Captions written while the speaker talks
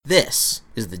This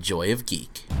is the Joy of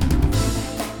Geek.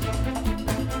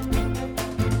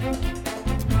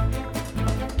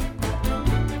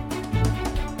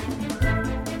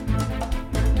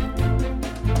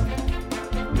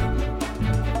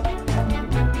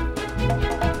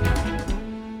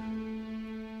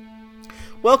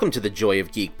 Welcome to the Joy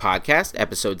of Geek podcast,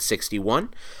 episode 61.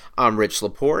 I'm Rich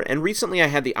Lepore, and recently I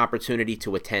had the opportunity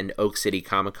to attend Oak City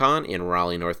Comic Con in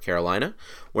Raleigh, North Carolina,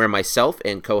 where myself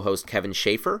and co-host Kevin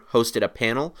Schaefer hosted a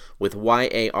panel with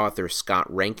YA author Scott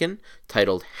Reintgen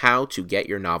titled How to Get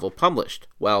Your Novel Published.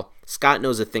 Well, Scott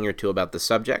knows a thing or two about the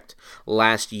subject.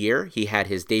 Last year, he had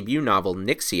his debut novel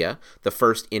Nyxia, the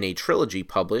first in a trilogy,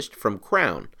 published from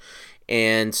Crown.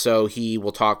 And so he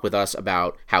will talk with us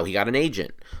about how he got an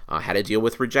agent, how to deal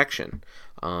with rejection,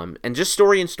 and just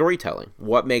story and storytelling.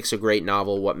 What makes a great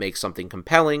novel? What makes something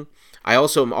compelling? I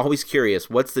also am always curious,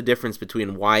 what's the difference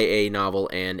between YA novel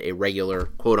and a regular,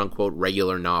 quote-unquote,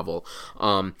 regular novel?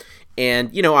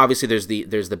 And, you know, obviously there's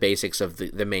the basics of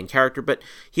the main character, but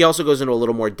he also goes into a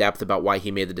little more depth about why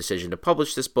he made the decision to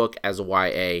publish this book as a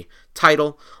YA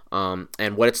title,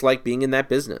 and what it's like being in that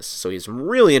business. So he has some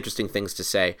really interesting things to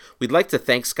say. We'd like to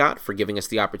thank Scott for giving us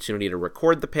the opportunity to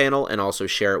record the panel and also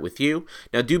share it with you.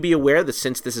 Now, do be aware that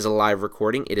since this is a live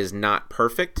recording, it is not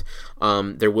perfect.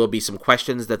 There will be some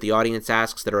questions that the audience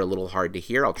asks that are a little hard to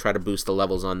hear. I'll try to boost the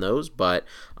levels on those, but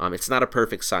it's not a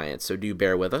perfect science, so do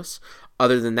bear with us.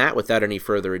 Other than that, without any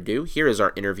further ado, here is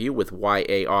our interview with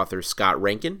YA author Scott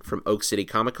Reintgen from Oak City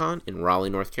Comic Con in Raleigh,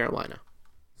 North Carolina.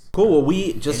 Cool. Well,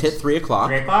 we just hit 3 o'clock.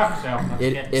 3 o'clock. So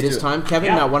it is time, Kevin.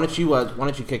 Yeah. Now, why don't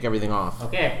you kick everything off?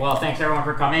 Okay. Well, thanks everyone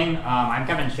for coming. I'm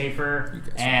Kevin Schaefer,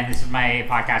 and this is my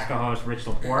podcast co-host Rich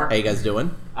Lepore. How you guys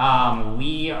doing?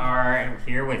 We are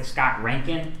here with Scott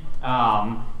Reintgen.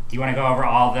 Do you want to go over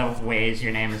all the ways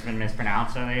your name has been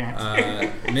mispronounced?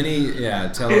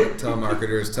 Telemarketers,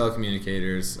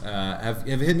 telecommunicators have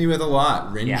hit me with a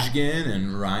lot. Reintgen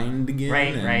and Reintgen.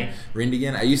 Right.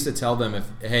 Reintgen. I used to tell them,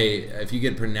 if you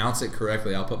could pronounce it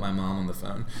correctly, I'll put my mom on the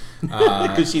phone.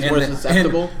 Because she's more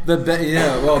susceptible?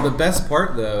 The best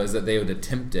part, though, is that they would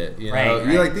attempt it. You know? Right.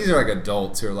 You're like, these are like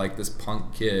adults who are like this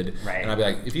punk kid. Right. And I'd be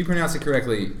like, if you pronounce it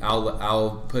correctly,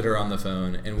 I'll put her on the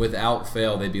phone. And without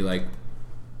fail, they'd be like,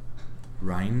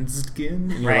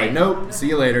 Reintgen? And you're like, nope, see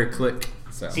you later, click.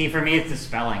 So. See, for me, it's the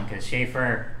spelling, because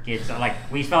Schaefer gets,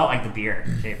 we spell it like the beer,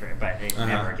 Schaefer, but it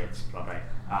never gets spelled right.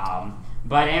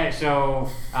 But anyway, so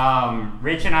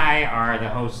Rich and I are the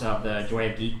hosts of the Joy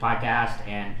of Geek podcast,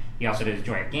 and he also does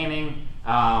Joy of Gaming.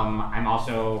 I'll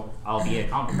be a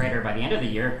comic creator by the end of the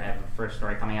year. I have a first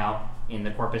story coming out in the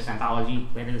Corpus anthology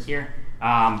later this year.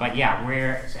 And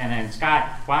then Scott,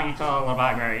 why don't you tell a little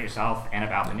about yourself and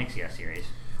about the Nyxia series?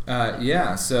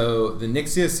 So the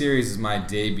Nyxia series is my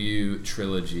debut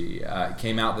trilogy. It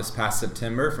came out this past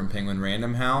September from Penguin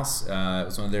Random House. It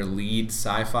was one of their lead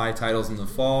sci-fi titles in the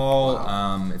fall.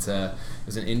 Wow. It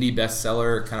was an indie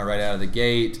bestseller kind of right out of the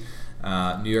gate.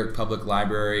 New York Public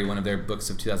Library, one of their books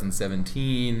of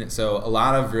 2017. So a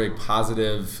lot of very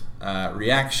positive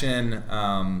reaction.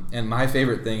 And my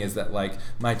favorite thing is that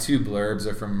my 2 blurbs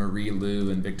are from Marie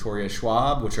Lu and Victoria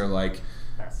Schwab, which are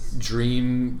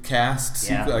Dreamcast.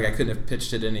 Yeah. I couldn't have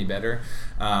pitched it any better.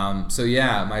 My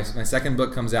second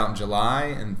book comes out in July,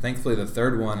 and thankfully the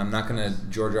third one, I'm not going to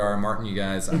George R. R. Martin you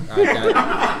guys. I've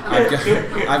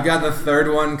got the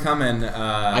third one coming.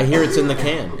 I hear it's in the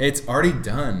can. It's already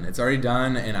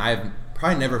done, and I've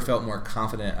probably never felt more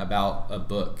confident about a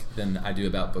book than I do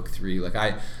about book 3.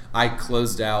 I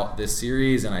closed out this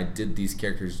series and I did these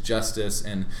characters justice,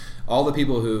 and all the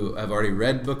people who have already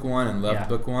read book 1 and loved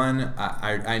book 1,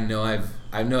 I know I've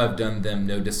done them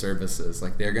no disservices.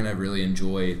 They're gonna really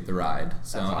enjoy the ride.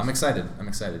 So awesome. I'm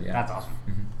excited. Yeah. That's awesome.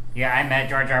 Mm-hmm. Yeah, I met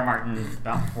George R. R. Martin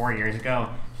about 4 years ago.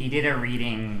 He did a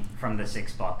reading from the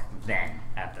 6th book then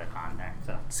at the con there.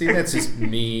 So. See, that's just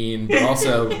mean, but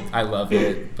also I love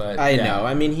it. But I know.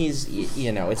 I mean, he's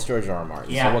it's George R. R.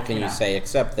 Martin. Yeah, so what can you say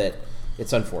except that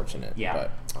it's unfortunate. Yeah.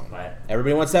 But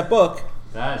everybody wants that book.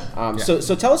 Does.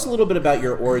 So tell us a little bit about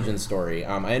your origin story.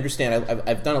 I understand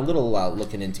I've done a little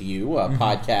looking into you,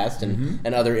 podcast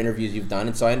and other interviews you've done,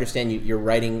 and so I understand your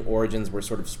writing origins were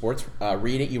sort of sports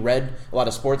reading. You read a lot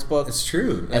of sports books. It's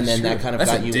true. That kind of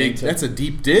got you into. That's a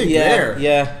deep dig there.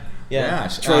 Yeah.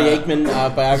 Gosh. Troy Aikman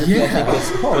biography, I think,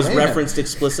 was referenced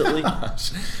explicitly. I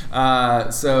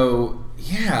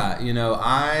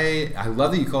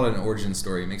love that you call it an origin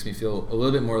story. It makes me feel a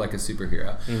little bit more like a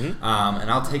superhero, and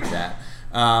I'll take that.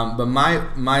 But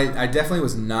I definitely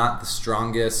was not the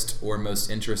strongest or most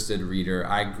interested reader.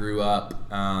 I grew up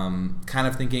kind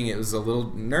of thinking it was a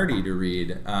little nerdy to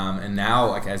read, and now,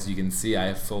 like as you can see, I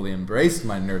have fully embraced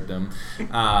my nerddom.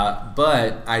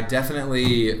 But I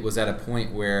definitely was at a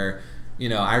point where,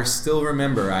 I still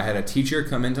remember I had a teacher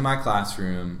come into my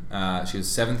classroom. She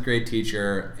was a 7th grade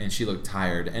teacher, and she looked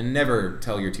tired. And never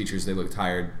tell your teachers they look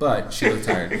tired, but she looked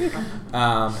tired.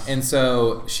 And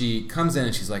so she comes in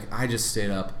and she's like, I just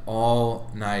stayed up all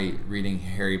night reading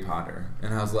Harry Potter.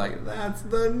 And I was like, that's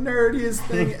the nerdiest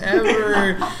thing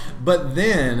ever. But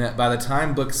then, by the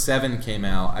time book 7 came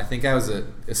out, I think I was a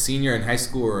senior in high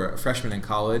school or a freshman in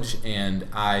college, and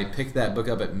I picked that book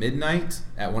up at midnight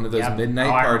at one of those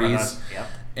midnight parties. Yep.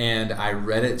 And I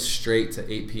read it straight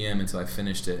to 8 p.m. until I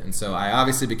finished it. And so I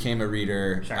obviously became a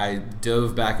reader. Sure. I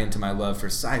dove back into my love for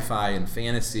sci-fi and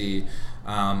fantasy.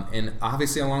 And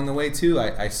obviously along the way, too,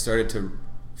 I started to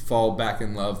fall back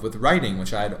in love with writing,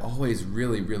 which I had always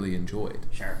really, really enjoyed.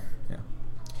 Sure. Yeah.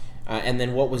 And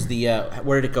then what was the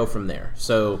where did it go from there?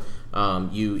 So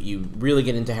you really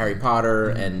get into Harry Potter,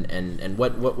 and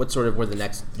what sort of were the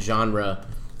next genre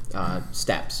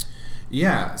steps?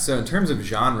 Yeah, so in terms of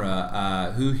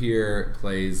genre, who here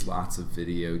plays lots of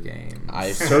video games?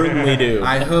 I certainly do.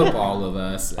 I hope all of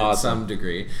us, Awesome. in some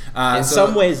degree. In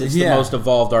some ways, it's the most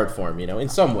evolved art form, in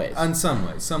some ways. In some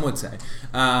ways, some would say.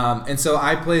 And so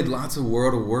I played lots of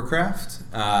World of Warcraft,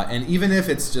 and even if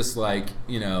it's just like,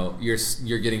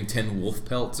 you're getting 10 wolf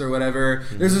pelts or whatever,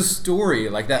 there's a story,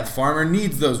 like that farmer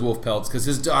needs those wolf pelts because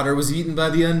his daughter was eaten by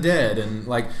the undead, and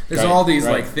like there's all these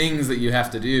like things that you have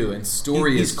to do, and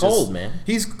story he's is cold, just, man.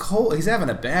 He's cold. He's having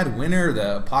a bad winter.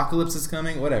 The apocalypse is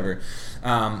coming. Whatever.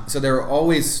 So there were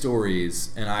always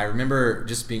stories, and I remember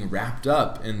just being wrapped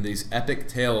up in these epic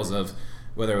tales of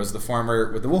whether it was the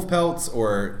farmer with the wolf pelts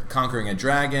or conquering a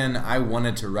dragon. I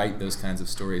wanted to write those kinds of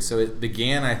stories. So it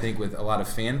began, I think, with a lot of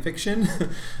fan fiction,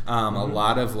 a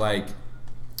lot of like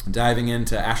diving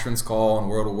into Ashran's Call and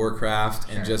World of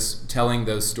Warcraft and just telling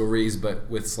those stories but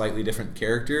with slightly different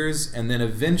characters. And then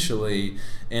eventually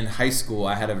in high school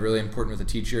I had a really important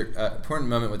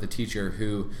moment with a teacher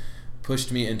who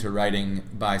pushed me into writing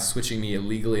by switching me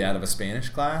illegally out of a Spanish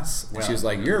class. And she was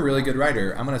like, you're a really good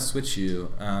writer, I'm going to switch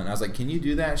you. And I was like, can you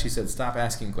do that? She said, stop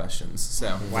asking questions.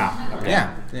 So Wow. Okay.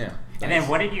 Yeah. And then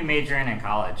what did you major in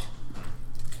college?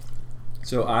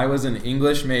 So I was an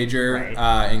English major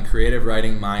and creative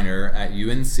writing minor at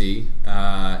UNC,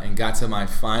 and got to my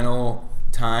final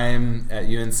time at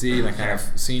UNC, my kind of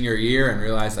senior year, and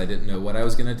realized I didn't know what I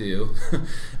was going to do.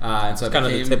 And so Kind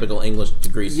of the typical English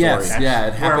degree story. Yes,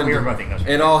 it happened. We were both English.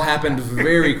 It all happened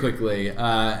very quickly,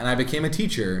 and I became a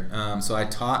teacher. So I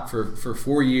taught for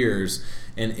 4 years.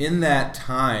 And in that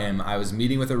time, I was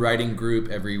meeting with a writing group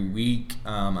every week.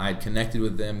 I had connected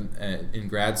with them in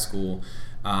grad school.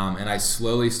 And I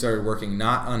slowly started working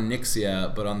not on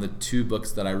Nyxia, but on the 2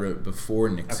 books that I wrote before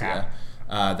Nyxia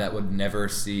that would never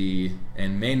see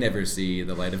and may never see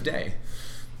the light of day.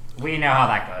 We know how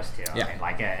that goes too. Yeah.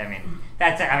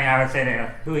 I would say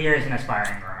that who here is an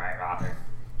aspiring author?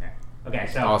 Yeah. Okay,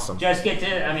 so awesome. Just get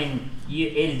to.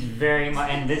 It is very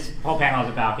much, and this whole panel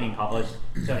is about getting published.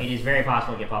 So it is very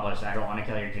possible to get published. I don't want to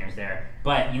kill your dreams there,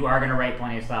 but you are going to write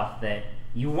plenty of stuff that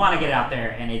you want to get out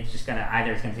there, and it's just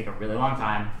gonna take a really long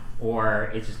time,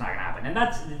 or it's just not gonna happen.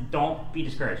 And don't be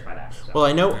discouraged by that. So. Well,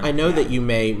 I know that you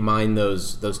may mine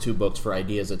those 2 books for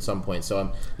ideas at some point. So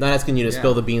I'm not asking you to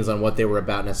spill the beans on what they were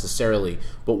about necessarily,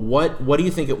 but what do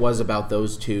you think it was about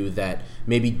those 2 that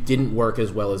maybe didn't work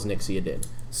as well as Nyxia did?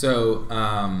 So,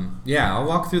 I'll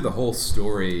walk through the whole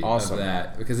story of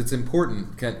that because it's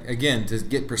important, again, to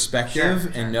get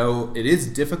perspective and know it is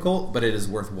difficult, but it is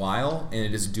worthwhile and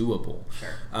it is doable.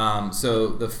 Sure. So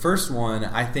the first one,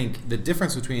 I think the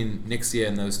difference between Nyxia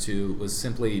and those 2 was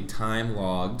simply time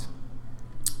logged,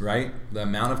 right? The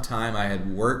amount of time I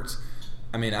had worked.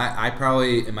 I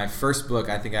probably, in my first book,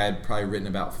 I think I had probably written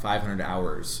about 500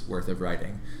 hours worth of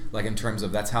writing. Like in terms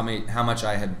of that's how much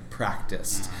I had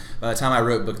practiced. By the time I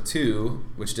wrote book 2,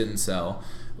 which didn't sell,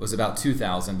 was about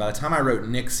 2,000. By the time I wrote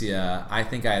Nyxia, I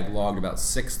think I had logged about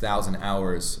 6,000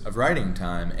 hours of writing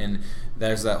time. And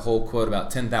there's that whole quote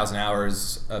about 10,000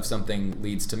 hours of something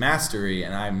leads to mastery.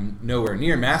 And I'm nowhere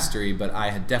near mastery, but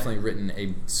I had definitely written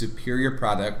a superior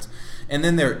product. And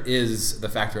then there is the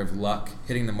factor of luck,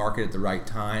 hitting the market at the right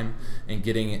time and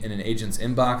getting in an agent's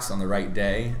inbox on the right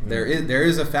day. There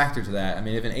is a factor to that.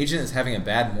 If an agent is having a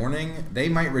bad morning, they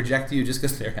might reject you just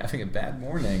because they're having a bad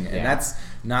morning. And that's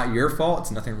not your fault.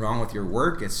 It's nothing wrong with your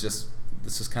work. This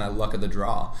is kind of luck of the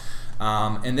draw.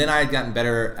 And then I had gotten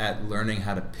better at learning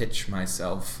how to pitch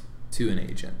myself to an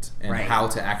agent and how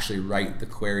to actually write the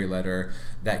query letter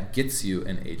that gets you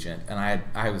an agent. And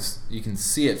I was, you can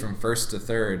see it from first to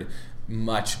third,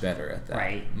 much better at that.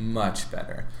 Right. Much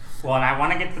better. Well, and I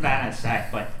want to get to that in a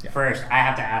sec, but first I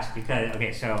have to ask because,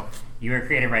 okay, so you're a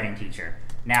creative writing teacher.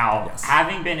 Now,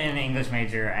 having been an English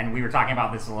major, and we were talking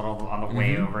about this a little on the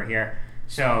way over here,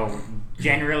 so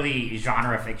generally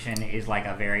genre fiction is like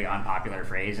a very unpopular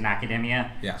phrase in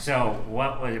academia. Yeah. So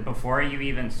what was it, before you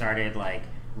even started like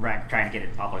trying to get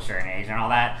a publisher and agent and all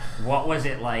that, what was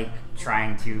it like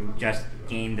trying to just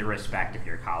gain the respect of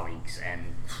your colleagues and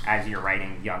as you're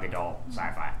writing young adult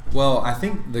sci-fi? Well, I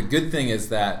think the good thing is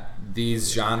that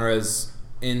these genres,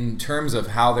 in terms of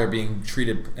how they're being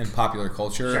treated in popular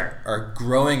culture, are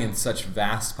growing in such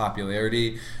vast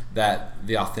popularity that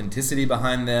the authenticity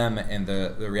behind them and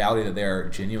the reality that they're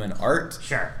genuine art,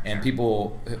 and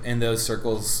people in those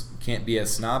circles can't be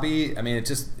as snobby. I mean, it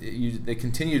just they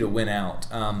continue to win out.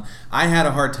 I had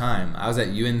a hard time. I was at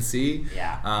UNC,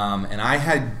 and I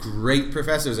had great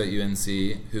professors at UNC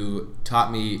who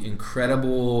taught me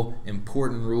incredible,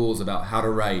 important rules about how to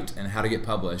write and how to get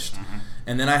published.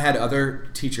 And then I had other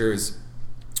teachers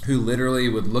who literally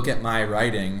would look at my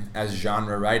writing as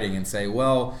genre writing and say,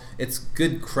 well, it's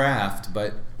good craft,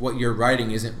 but what you're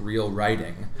writing isn't real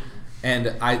writing.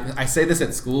 And I say this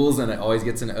at schools and it always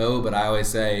gets an O, but I always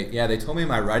say, yeah, they told me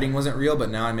my writing wasn't real, but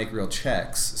now I make real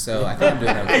checks, so I think I'm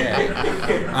doing okay.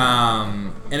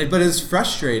 But it's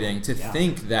frustrating to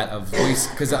think that a voice,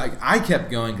 because I kept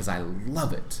going because I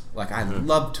love it. Like, I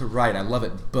love to write. I love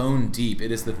it bone deep.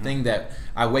 It is the thing that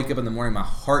I wake up in the morning, my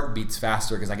heart beats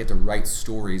faster because I get to write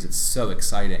stories. It's so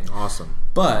exciting. Awesome.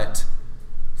 But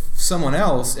someone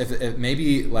else, if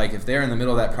maybe like if they're in the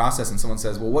middle of that process and someone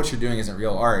says, well, what you're doing isn't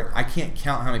real art, I can't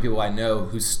count how many people I know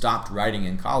who stopped writing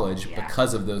in college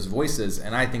because of those voices,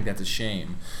 and I think that's a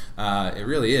shame. It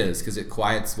really is, because it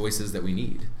quiets voices that we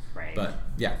need. But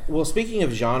yeah. Well, speaking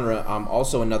of genre,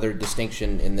 also another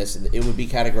distinction in this, it would be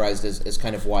categorized as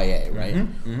kind of YA, right?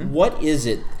 What is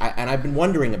it? And I've been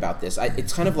wondering about this.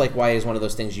 It's kind of like YA is one of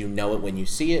those things, you know it when you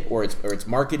see it, or it's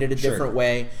marketed a different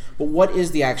way. But what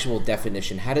is the actual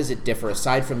definition? How does it differ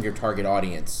aside from your target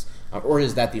audience? Or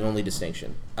is that the only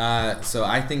distinction? So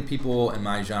I think people in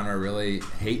my genre really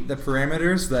hate the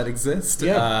parameters that exist.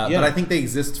 But I think they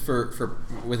exist for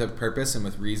with a purpose and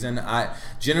with reason.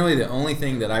 Generally, the only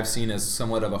thing that I've seen as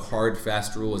somewhat of a hard,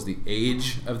 fast rule is the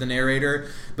age of the narrator.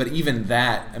 But even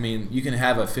that, I mean, you can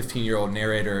have a 15-year-old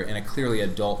narrator in a clearly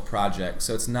adult project,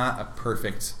 so it's not a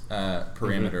perfect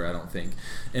parameter, I don't think.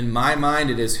 In my mind,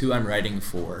 it is who I'm writing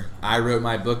for. I wrote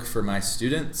my book for my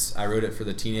students. I wrote it for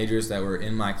the teenagers that were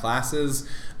in my classes.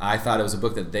 I thought it was a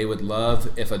book that they would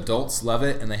love. If adults love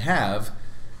it, and they have,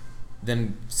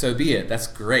 then so be it. That's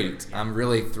great. I'm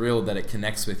really thrilled that it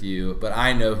connects with you, but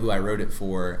I know who I wrote it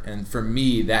for, and for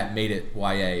me, that made it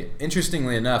YA.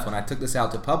 Interestingly enough, when I took this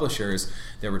out to publishers,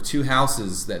 there were two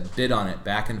houses that bid on it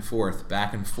back and forth,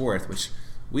 which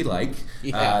we like.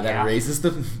 That raises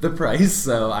the price,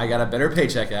 so I got a better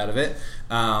paycheck out of it.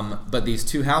 But these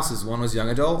two houses, one was young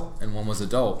adult and one was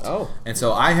adult. And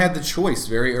so I had the choice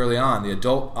very early on. The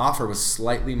adult offer was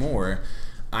slightly more.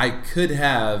 I could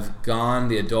have gone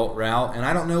the adult route, and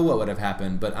I don't know what would have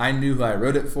happened, but I knew who I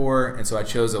wrote it for, and so I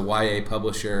chose a YA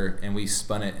publisher, and we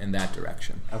spun it in that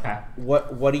direction. Okay.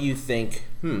 What do you think?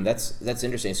 That's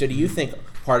interesting. So do you think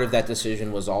part of that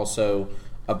decision was also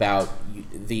about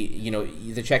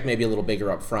the check may be a little bigger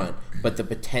up front, but the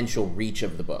potential reach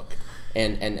of the book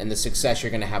and the success you're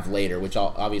going to have later, which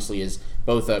obviously is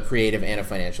both a creative and a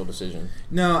financial decision?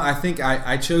 No, I think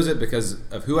I chose it because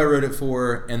of who I wrote it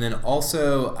for, and then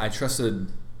also I trusted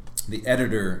the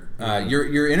editor.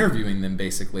 You're interviewing them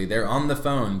basically. They're on the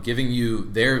phone giving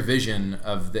you their vision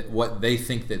of what they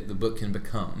think that the book can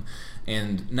become.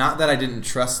 And not that I didn't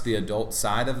trust the adult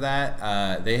side of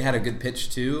that. They had a good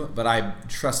pitch too, but I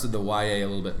trusted the YA a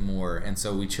little bit more, and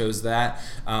so we chose that.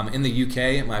 In the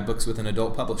UK, my book's with an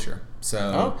adult publisher,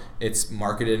 so it's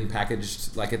marketed and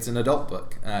packaged like it's an adult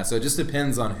book. So it just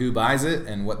depends on who buys it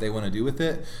and what they want to do with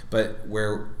it. But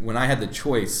when I had the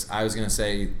choice, I was going to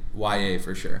say YA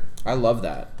for sure. I love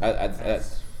that.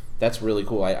 That's really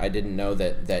cool. I didn't know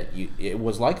that it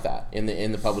was like that in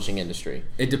the publishing industry.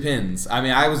 It depends. I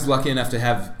mean, I was lucky enough to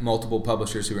have multiple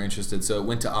publishers who were interested, so it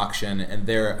went to auction, and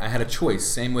I had a choice.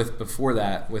 Same with before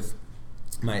that with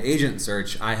my agent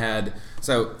search. Can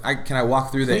I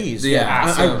walk through that? Please.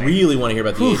 I really want to hear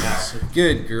about the agents.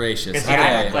 Good gracious.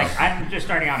 I'm just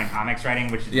starting out in comics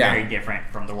writing, which is very different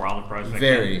from the world of prose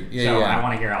fiction. I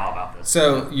want to hear all about this.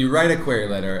 So you write a query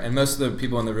letter, and most of the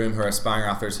people in the room who are aspiring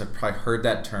authors have probably heard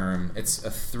that term. It's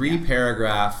a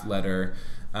 3-paragraph letter,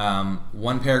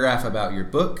 1 paragraph about your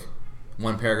book,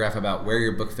 one paragraph about where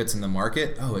your book fits in the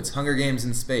market. Oh, it's Hunger Games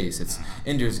in space. It's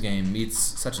Ender's Game meets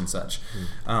such and such.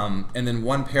 And then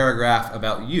one paragraph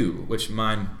about you, which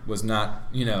mine was not,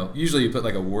 usually you put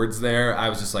like awards there. I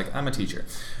was just like, I'm a teacher.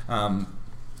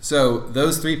 So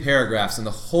those 3 paragraphs, and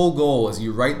the whole goal is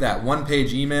you write that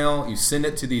 1-page email, you send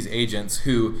it to these agents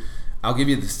who, I'll give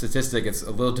you the statistic, it's a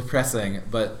little depressing,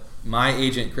 but my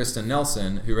agent, Kristen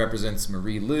Nelson, who represents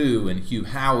Marie Lu and Hugh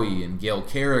Howey and Gail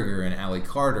Carriger and Allie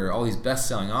Carter, all these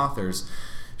best-selling authors,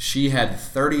 she had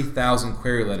 30,000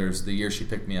 query letters the year she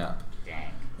picked me up.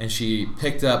 Dang. And she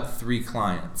picked up 3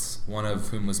 clients, one of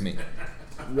whom was me.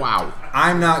 Wow.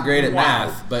 I'm not great at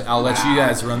math, but I'll let you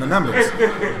guys run the numbers.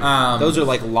 Those are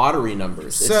like lottery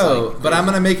numbers. But I'm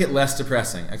going to make it less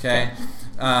depressing, okay?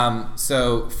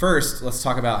 So first, let's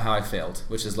talk about how I failed,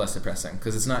 which is less depressing,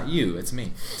 because it's not you, it's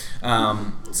me.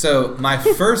 So my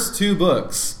first 2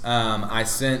 books, I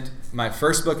sent my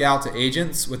first book out to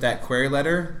agents with that query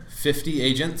letter, 50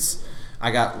 agents. I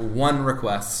got 1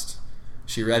 request.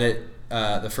 She read it,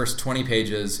 the first 20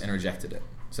 pages, and rejected it.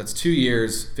 So that's 2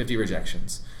 years, 50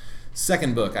 rejections.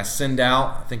 Second book, I send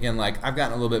out thinking like, I've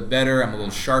gotten a little bit better, I'm a little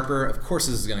sharper, of course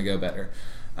this is going to go better.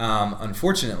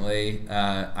 Unfortunately,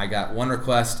 I got 1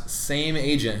 request, same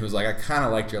agent who was like, I kind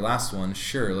of liked your last one,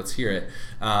 sure, let's hear it.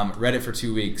 Read it for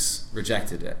 2 weeks,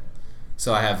 rejected it.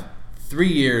 So I have 3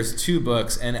 years, 2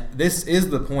 books, and this is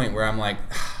the point where I'm like,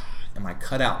 am I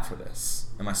cut out for this?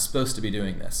 Am I supposed to be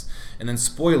doing this? And then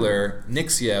spoiler,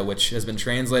 Nyxia, which has been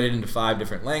translated into 5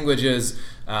 different languages.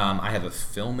 I have a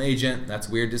film agent, that's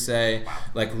weird to say.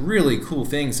 Like really cool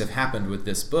things have happened with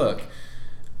this book.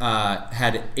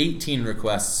 Had 18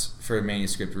 requests for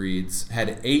manuscript reads,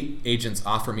 had 8 agents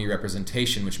offer me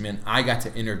representation, which meant I got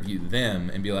to interview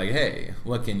them and be like, hey,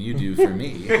 what can you do for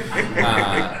me?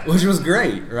 Which was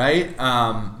great, right?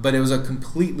 But it was a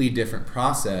completely different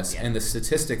process, and the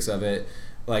statistics of it,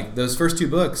 like those first 2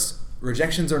 books,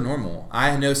 rejections are normal.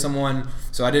 I know someone,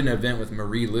 so I did an event with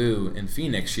Marie Lu in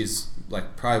Phoenix. She's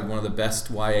like probably one of the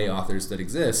best YA authors that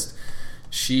exist.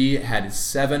 She had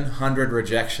 700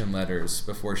 rejection letters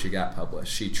before she got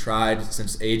published. She tried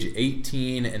since age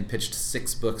 18 and pitched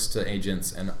 6 books to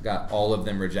agents and got all of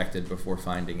them rejected before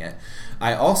finding it.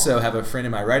 I also have a friend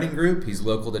in my writing group. He's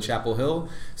local to Chapel Hill,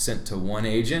 sent to 1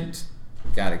 agent,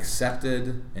 got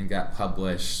accepted, and got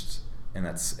published, and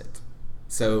that's it.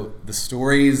 So the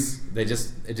stories, it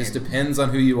just depends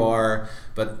on who you are.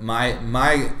 But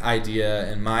my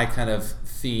idea and my kind of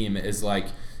theme is like,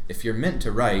 if you're meant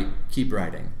to write, keep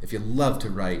writing. If you love to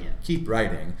write, keep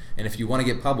writing. And if you want to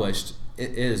get published,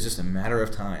 it is just a matter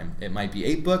of time. It might be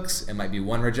 8 books, it might be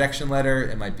 1 rejection letter,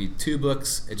 it might be 2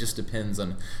 books. It just depends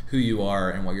on who you are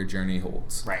and what your journey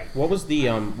holds. Right. What was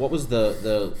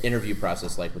the interview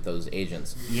process like with those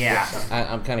agents? Yeah.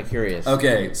 I'm kind of curious.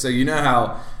 Okay, so you know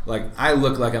how like I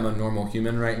look like I'm a normal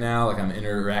human right now, like I'm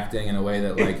interacting in a way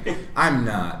that like I'm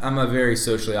not. I'm a very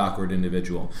socially awkward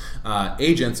individual.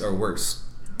 Agents are worse.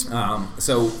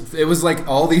 So it was like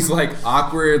all these like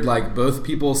awkward, like both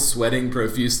people sweating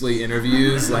profusely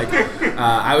interviews. Like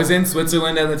I was in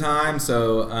Switzerland at the time,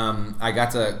 so I got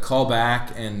to call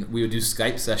back and we would do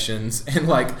Skype sessions, and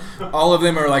like all of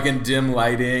them are like in dim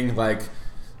lighting, like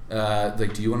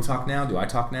do you want to talk now? Do I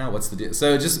talk now? What's the deal?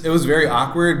 So it was very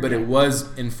awkward, but it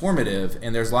was informative,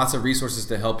 and there's lots of resources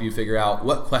to help you figure out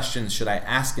what questions should I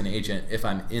ask an agent if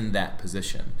I'm in that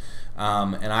position.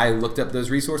 And I looked up those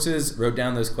resources, wrote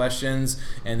down those questions,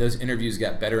 and those interviews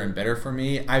got better and better for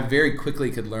me. I very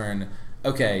quickly could learn,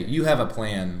 okay, you have a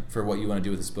plan for what you want to do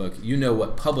with this book. You know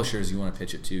what publishers you want to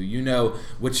pitch it to. You know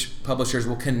which publishers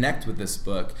will connect with this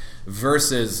book,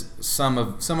 versus some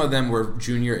of them were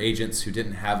junior agents who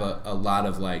didn't have a lot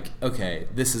of like, okay,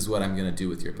 this is what I'm going to do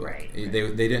with your book. Right.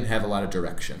 They didn't have a lot of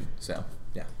direction. So,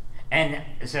 yeah. And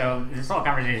so this whole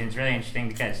conversation is really interesting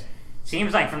because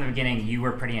seems like from the beginning you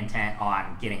were pretty intent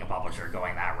on getting a publisher,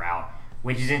 going that route,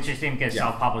 which is interesting because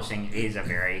self-publishing is a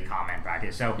very common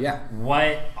practice. So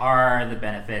what are the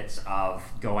benefits of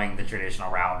going the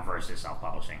traditional route versus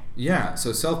self-publishing? Yeah,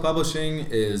 so self-publishing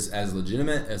is as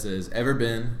legitimate as it has ever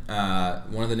been.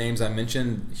 One of the names I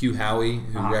mentioned, Hugh Howey,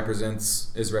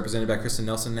 who is represented by Kristen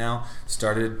Nelson now,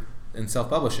 started in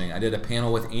self-publishing. I did a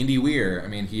panel with Andy Weir. I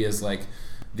mean, he is like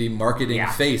the marketing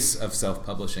face of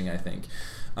self-publishing, I think.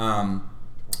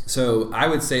 So I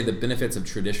would say the benefits of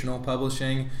traditional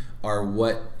publishing are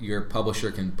what your publisher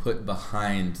can put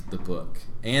behind the book,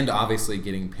 and obviously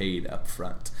getting paid up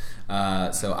front.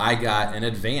 So I got an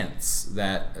advance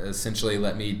that essentially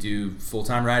let me do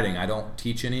full-time writing. I don't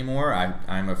teach anymore.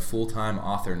 I'm a full-time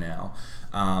author now.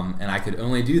 And I could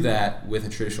only do that with a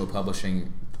traditional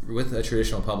publishing with a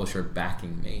traditional publisher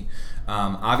backing me.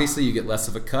 Obviously, you get less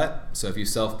of a cut. So if you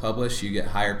self-publish, you get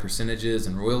higher percentages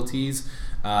and royalties.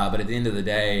 But at the end of the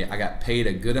day, I got paid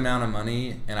a good amount of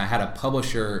money, and I had a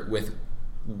publisher with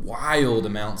wild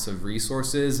amounts of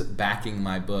resources backing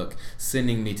my book,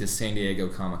 sending me to San Diego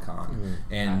Comic-Con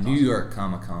and New York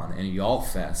Comic-Con and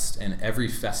YALTFest and every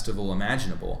festival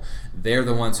imaginable. They're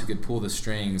the ones who could pull the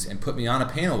strings and put me on a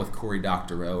panel with Cory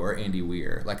Doctorow or Andy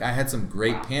Weir. Like, I had some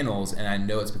great panels, and I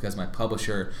know it's because my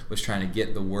publisher was trying to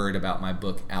get the word about my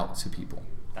book out to people.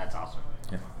 That's awesome.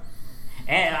 Yeah.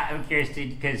 And I'm curious, too,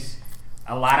 because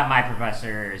a lot of my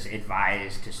professors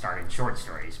advised to start in short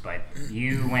stories, but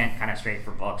you went kind of straight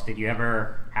for books. Did you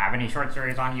ever have any short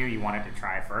stories on you wanted to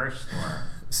try first? Or?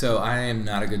 So I am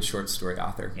not a good short story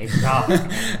author. It's tough.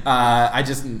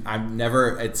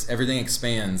 It's everything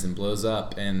expands and blows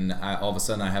up, and all of a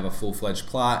sudden I have a full-fledged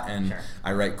plot, and Sure.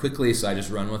 I write quickly, so I just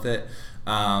run with it.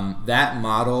 That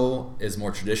model is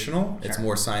more traditional. Sure. It's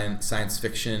more science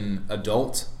fiction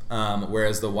adult.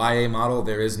 Whereas the YA model,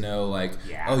 there is no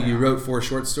you wrote 4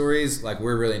 short stories. Like,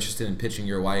 we're really interested in pitching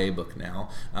your YA book now.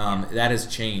 That has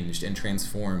changed and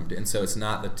transformed, and so it's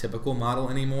not the typical model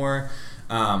anymore.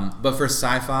 But for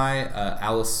sci-fi,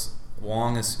 Alice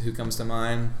Wong is who comes to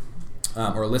mind,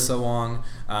 or Alyssa Wong.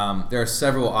 There are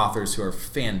several authors who are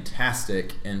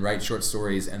fantastic and write short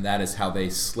stories, and that is how they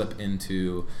slip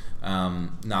into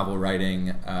novel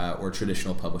writing or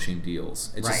traditional publishing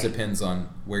deals. It just depends on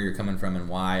where you're coming from and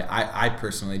why. I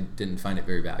personally didn't find it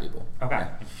very valuable. Okay,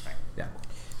 Yeah. interesting. Yeah.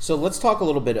 So let's talk a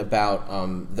little bit about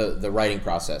the writing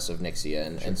process of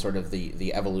Nyxia and sort of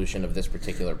the evolution of this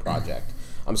particular project.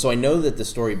 So I know that the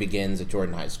story begins at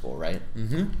Jordan High School, right?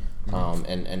 Mm-hmm.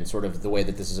 And sort of the way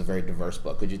that this is a very diverse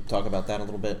book. Could you talk about that a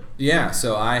little bit? Yeah,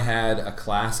 so I had a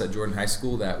class at Jordan High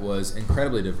School that was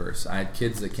incredibly diverse. I had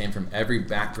kids that came from every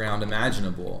background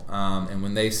imaginable. And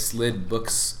when they slid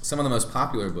books, some of the most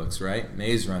popular books, right?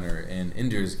 Maze Runner and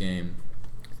Ender's Game,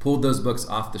 pulled those books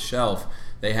off the shelf,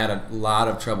 they had a lot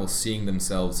of trouble seeing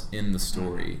themselves in the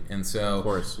story. And so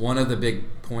one of the big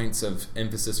points of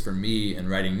emphasis for me in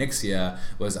writing Nyxia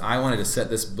was I wanted to set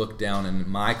this book down in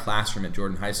my classroom at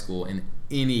Jordan High School, and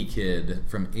any kid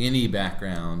from any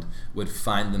background would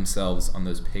find themselves on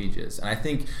those pages. And I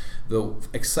think the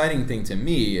exciting thing to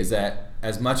me is that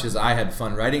as much as I had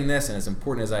fun writing this, and as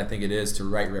important as I think it is to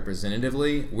write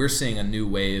representatively, we're seeing a new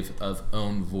wave of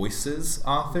own voices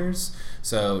authors.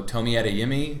 So Tomi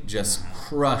Adeyemi just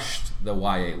crushed the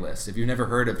YA list. If you've never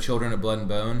heard of Children of Blood and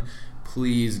Bone,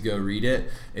 please go read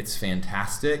it. It's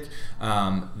fantastic.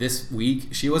 This week,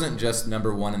 she wasn't just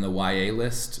number 1 in the YA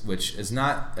list, which is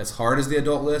not as hard as the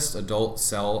adult list. Adults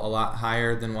sell a lot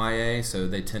higher than YA, so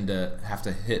they tend to have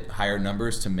to hit higher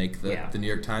numbers to make the New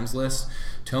York Times list.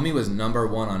 Tomi was number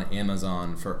 1 on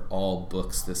Amazon for all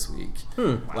books this week.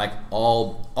 Like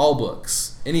all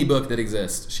books. Any book that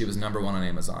exists, she was number 1 on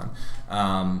Amazon.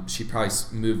 She probably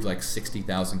moved like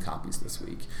 60,000 copies this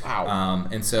week. Wow.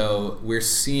 And so we're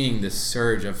seeing this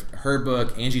surge of her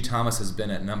book. Angie Thomas has been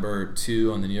at number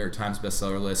 2 on the New York Times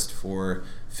bestseller list for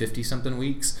 50-something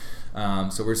weeks.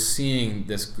 So we're seeing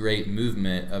this great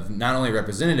movement of not only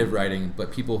representative writing,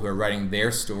 but people who are writing their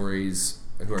stories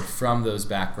who are from those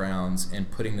backgrounds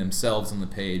and putting themselves on the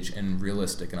page in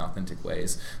realistic and authentic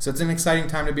ways. So it's an exciting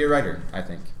time to be a writer, I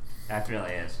think. That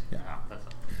really is. Yeah. Wow, that's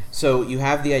So you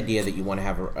have the idea that you want to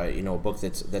have a book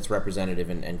that's representative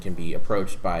and can be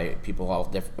approached by people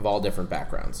of all different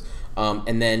backgrounds.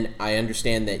 And then I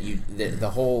understand that the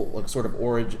whole sort of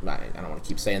origin. I don't want to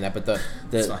keep saying that, but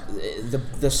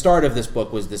the start of this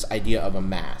book was this idea of a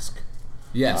mask.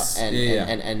 Yes.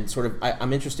 And sort of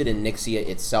I'm interested in Nyxia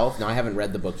itself. Now I haven't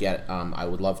read the book yet. I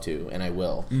would love to, and I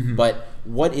will. Mm-hmm. But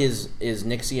what is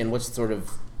Nyxia, and what's sort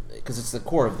of, because it's the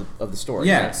core of the story.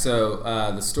 Yeah, right? so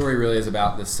the story really is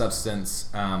about this substance.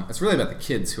 It's really about the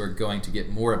kids who are going to get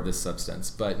more of this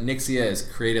substance. But Nyxia is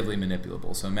creatively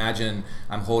manipulable. So imagine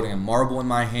I'm holding a marble in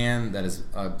my hand that is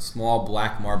a small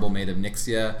black marble made of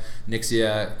Nyxia.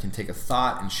 Nyxia can take a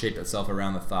thought and shape itself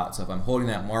around the thought. So if I'm holding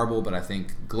that marble, but I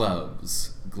think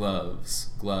gloves,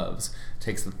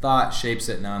 takes the thought, shapes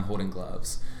it, now I'm holding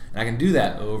gloves. And I can do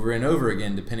that over and over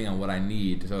again depending on what I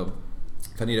need. So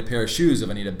if I need a pair of shoes, if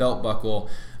I need a belt buckle,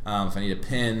 if I need a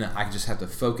pin, I just have to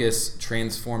focus,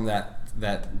 transform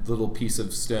that little piece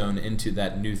of stone into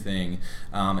that new thing.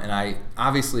 And I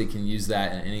obviously can use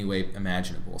that in any way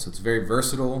imaginable. So it's very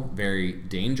versatile, very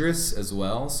dangerous as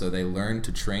well. So they learn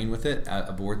to train with it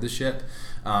aboard the ship.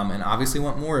 And obviously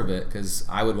want more of it, because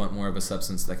I would want more of a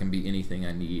substance that can be anything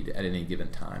I need at any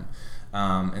given time.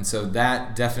 And so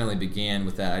that definitely began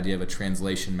with that idea of a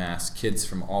translation mask, kids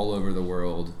from all over the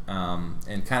world,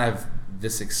 and kind of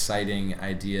this exciting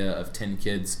idea of 10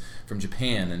 kids from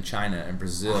Japan and China and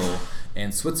Brazil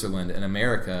and Switzerland and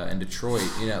America and Detroit,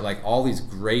 like all these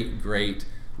great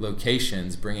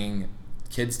locations, bringing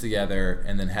kids together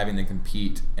and then having them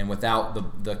compete, and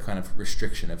without the kind of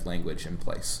restriction of language in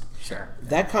place. Sure.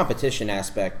 That competition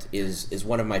aspect is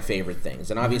one of my favorite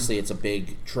things, and obviously it's a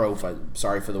big trope.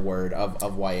 Sorry for the word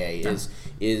of YA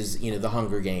is the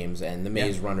Hunger Games and the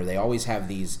Maze Runner. They always have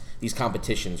these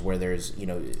competitions where there's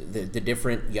the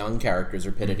different young characters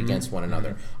are pitted against one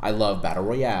another. I love Battle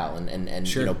Royale and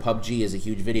Sure. PUBG is a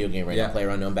huge video game right now.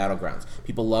 PlayerUnknown Battlegrounds.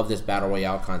 People love this Battle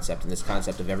Royale concept and this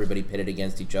concept of everybody pitted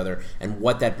against each other and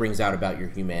what that brings out about your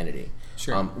humanity.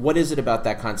 Sure. What is it about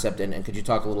that concept, and could you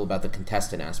talk a little about the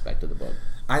contestant aspect of the book?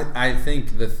 I think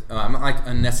I'm like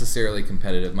unnecessarily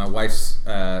competitive. My wife's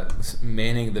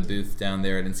manning the booth down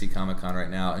there at NC Comic-Con right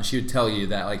now, and she would tell you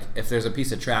that like if there's a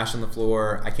piece of trash on the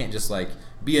floor, I can't just like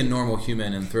be a normal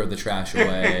human and throw the trash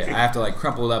away. I have to like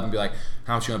crumple it up and be like,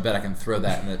 how much you want to bet I can throw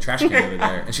that in the trash can over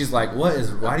there? And she's like,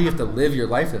 why do you have to live your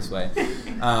life this way?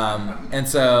 And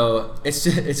so it's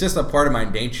just a part of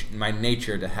my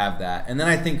nature to have that. And then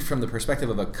I think from the perspective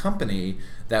of a company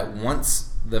that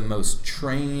wants the most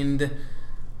trained,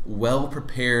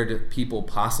 well-prepared people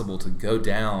possible to go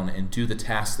down and do the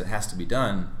task that has to be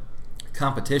done,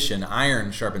 competition,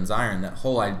 iron sharpens iron, that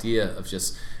whole idea of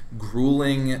just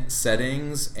grueling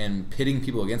settings and pitting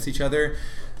people against each other,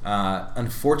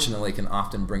 unfortunately can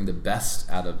often bring the best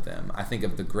out of them. I think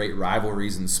of the great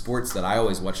rivalries in sports that I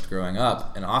always watched growing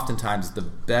up, and oftentimes the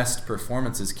best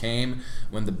performances came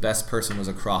when the best person was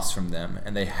across from them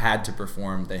and they had to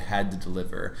perform, they had to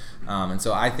deliver. And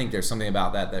so I think there's something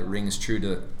about that rings true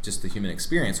to just the human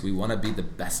experience. We want to be the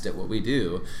best at what we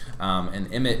do, and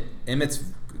Emmett's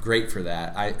great for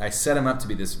that. I set him up to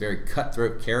be this very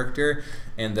cutthroat character,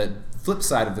 and the flip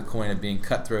side of the coin of being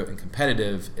cutthroat and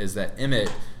competitive is that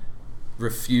Emmett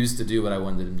refused to do what I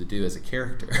wanted him to do as a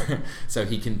character. So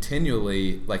he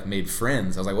continually like made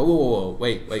friends. I was like, whoa,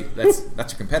 wait, that's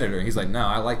your competitor. And he's like, no,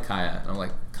 I like Kaya. And I'm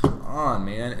like, come on,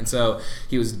 man. And so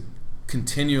he was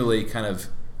continually kind of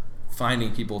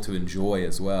finding people to enjoy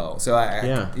as well. So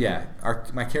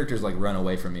my characters like run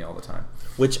away from me all the time.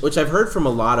 Which I've heard from a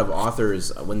lot of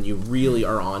authors, when you really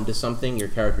are onto something, your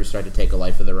characters start to take a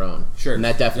life of their own. Sure. And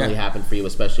that definitely happened for you,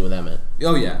 especially with Emmett.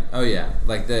 Oh yeah.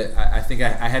 Like I think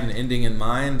I had an ending in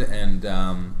mind,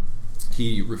 and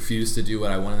he refused to do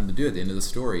what I wanted him to do at the end of the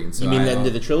story. And so you mean the end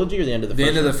of the trilogy or the end of the first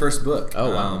end of the first book?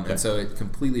 Oh, wow. Okay. And so it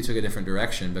completely took a different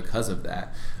direction because of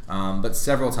that. But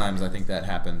several times I think that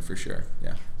happened for sure.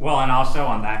 Yeah. Well, and also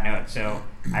on that note, so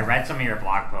I read some of your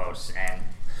blog posts, and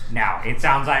now it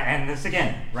sounds like, and this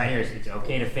again, right here, it's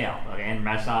okay to fail, okay, and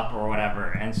mess up or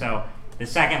whatever. And so the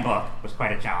second book was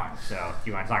quite a challenge. So do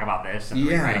you want to talk about this and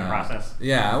the rewriting process?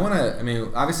 Yeah,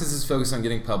 obviously this is focused on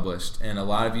getting published, and a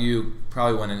lot of you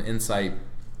probably want an insight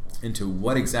into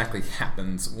what exactly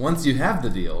happens once you have the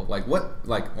deal.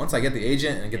 Once I get the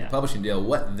agent and get the publishing deal,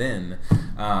 what then?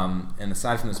 And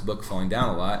aside from this book falling down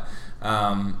a lot,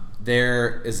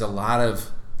 there is a lot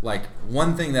of,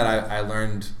 one thing that I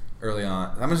learned early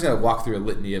on. I'm just going to walk through a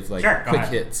litany of quick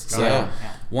hits.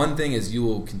 One thing is you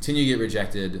will continue to get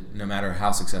rejected no matter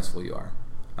how successful you are.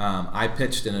 I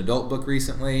pitched an adult book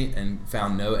recently and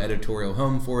found no editorial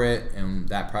home for it, and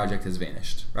that project has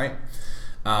vanished, right?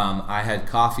 I had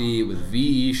coffee with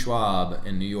V.E. Schwab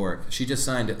in New York. She just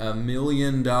signed $1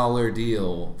 million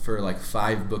deal for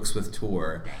 5 books with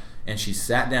Tor. And she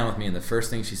sat down with me, and the first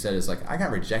thing she said is I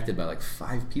got rejected by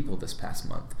 5 people this past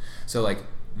month. So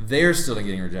they're still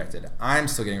getting rejected. I'm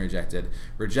still getting rejected.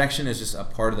 Rejection is just a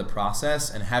part of the process,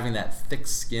 and having that thick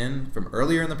skin from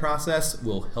earlier in the process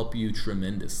will help you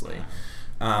tremendously.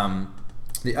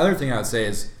 The other thing I would say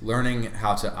is learning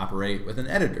how to operate with an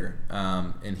editor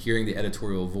and hearing the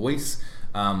editorial voice.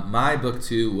 My book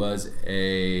 2 was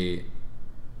a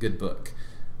good book.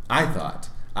 I thought.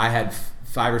 I had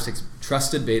 5 or 6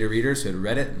 trusted beta readers who had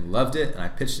read it and loved it, and I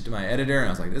pitched it to my editor, and I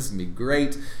was like, this is going to be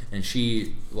great, and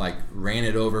she ran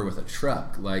it over with a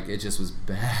truck. It just was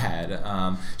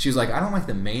bad. She was like, I don't like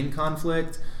the main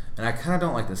conflict, and I kind of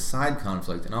don't like the side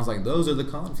conflict. And I was like, those are the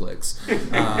conflicts.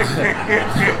 That's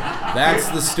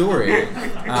the story.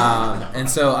 And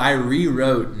so I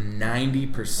rewrote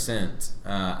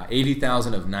 90%,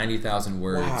 80,000 of 90,000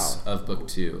 words of book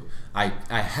 2. I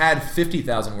had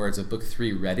 50,000 words of book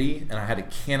 3 ready, and I had to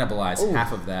cannibalize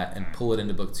half of that and pull it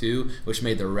into book 2, which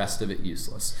made the rest of it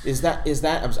useless. Is that?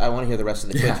 I want to hear the rest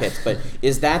of the quick hits, but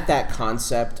is that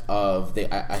concept of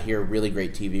I hear really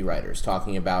great TV writers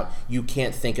talking about you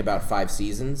can't think about 5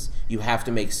 seasons. You have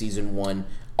to make season 1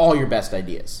 all your best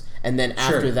ideas, and then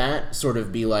after that, sort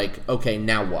of be like, okay,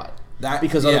 now what?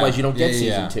 because otherwise you don't get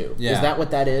season 2. Yeah. Is that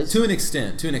what that is? To an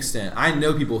extent. I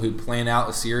know people who plan out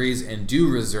a series and do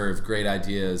reserve great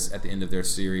ideas at the end of their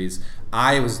series.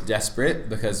 I was desperate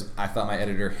because I thought my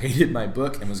editor hated my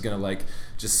book and was going to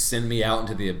just send me out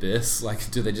into the abyss.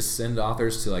 Do they just send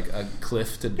authors to a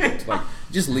cliff to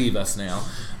just leave us now?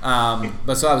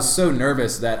 But so I was so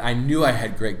nervous that I knew I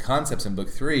had great concepts in book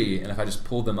 3, and if I just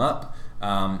pulled them up,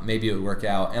 maybe it would work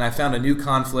out. And I found a new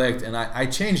conflict, and I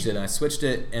changed it, and I switched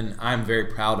it, and I'm very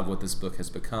proud of what this book has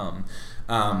become.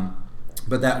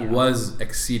 But that was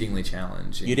exceedingly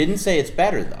challenging. You didn't say it's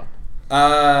better, though.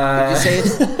 Did you say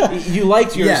it's, you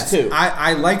liked yours too?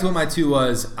 I liked what my 2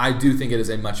 was. I do think it is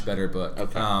a much better book.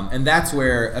 Okay. And that's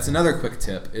another quick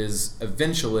tip is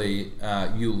eventually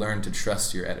you learn to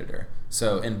trust your editor.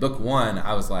 So in book 1,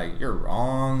 I was like, you're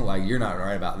wrong. You're not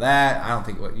right about that. I don't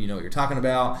think you know what you're talking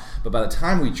about. But by the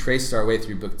time we traced our way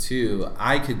through book 2,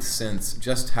 I could sense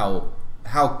just how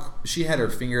she had her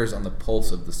fingers on the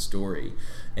pulse of the story.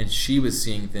 And she was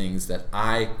seeing things that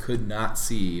I could not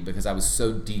see because I was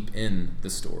so deep in the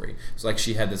story. It's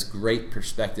she had this great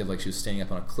perspective, she was standing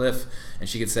up on a cliff, and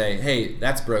she could say, hey,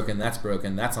 that's broken,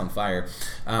 that's on fire.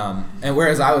 And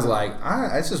whereas I was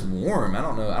it's just warm, I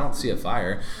don't know, I don't see a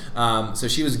fire. So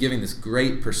she was giving this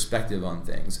great perspective on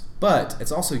things. But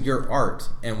it's also your art.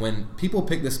 And when people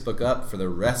pick this book up for the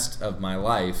rest of my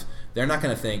life, they're not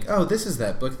going to think, oh, this is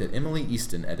that book that Emily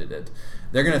Easton edited.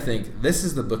 They're going to think, this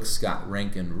is the book Scott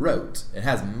Reintgen wrote. It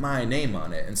has my name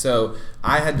on it. And so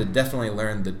I had to definitely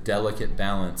learn the delicate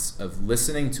balance of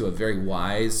listening to a very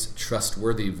wise,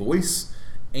 trustworthy voice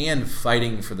and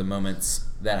fighting for the moments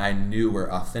that I knew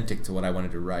were authentic to what I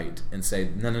wanted to write and say,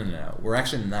 no, we're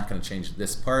actually not going to change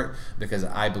this part because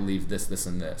I believe this, this,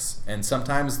 and this. And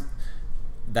sometimes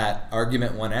that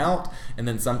argument won out, and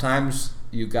then sometimes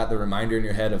you got the reminder in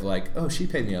your head of oh, she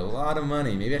paid me a lot of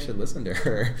money, maybe I should listen to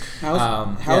her.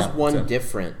 How's one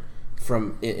different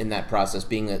from in that process,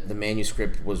 being that the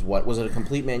manuscript was it a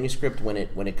complete manuscript when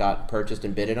it got purchased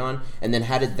and bidded on, and then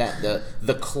how did that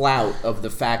the clout of the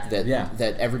fact that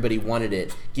that everybody wanted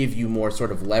it give you more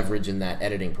sort of leverage in that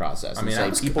editing process? I mean, I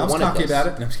was people talking about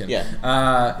it. No, I'm just kidding.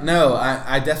 Yeah. No,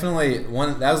 I definitely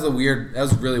that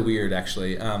was really weird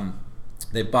actually.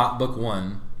 They bought book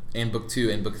 1 and book 2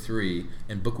 and book 3,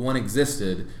 and book 1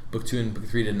 existed, book 2 and book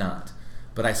 3 did not,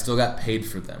 but I still got paid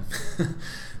for them.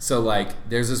 So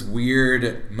there's this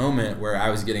weird moment where I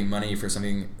was getting money for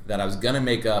something that I was gonna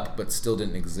make up but still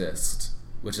didn't exist,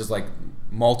 which is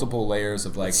multiple layers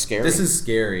of scary. This is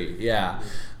scary. Yeah.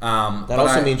 That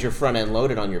also means you're front end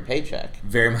loaded on your paycheck.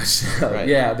 Very much so. Right.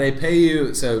 Yeah, they pay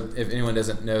you. So if anyone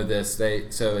doesn't know this,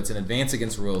 so it's an advance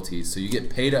against royalties. So you get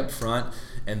paid up front,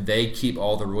 and they keep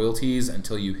all the royalties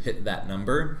until you hit that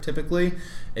number. Typically,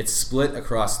 it's split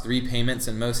across 3 payments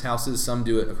in most houses. Some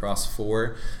do it across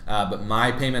 4, but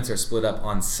my payments are split up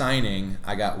on signing.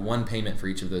 I got 1 payment for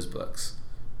each of those books.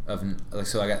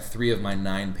 So I got 3 of my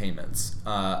 9 payments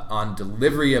on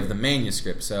delivery of the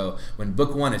manuscript. So when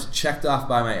book 1 is checked off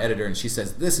by my editor and she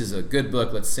says, this is a good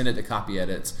book, let's send it to copy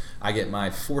edits, I get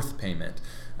my 4th payment.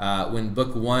 When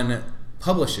book 1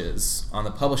 publishes on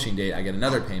the publishing date, I get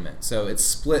another payment. So it's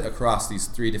split across these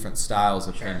 3 different styles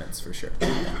of payments for sure.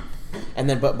 And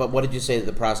then but what did you say that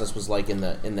the process was like in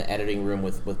the editing room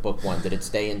with book 1? Did it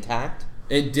stay intact?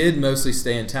 It did mostly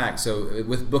stay intact. So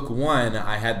with book 1,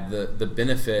 I had the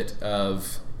benefit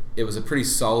of it was a pretty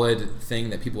solid thing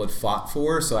that people had fought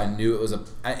for, so I knew it was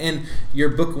and your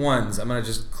book 1s, I'm going to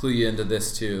just clue you into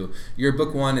this too. Your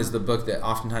book 1 is the book that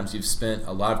oftentimes you've spent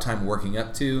a lot of time working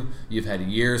up to. You've had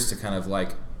years to kind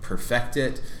of perfect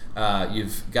it.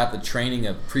 You've got the training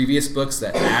of previous books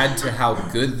that add to how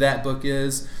good that book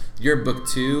is. Your book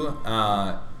 2,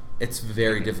 it's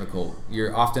very difficult.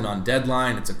 You're often on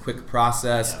deadline. It's a quick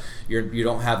process. You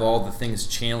don't have all the things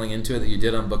channeling into it that you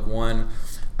did on book 1.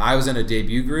 I was in a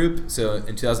debut group, so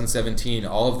in 2017,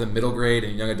 all of the middle grade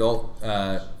and young adult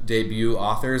debut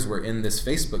authors were in this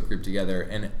Facebook group together,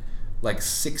 and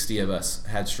 60 of us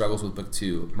had struggles with book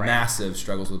 2, massive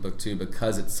struggles with book 2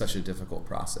 because it's such a difficult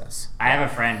process. I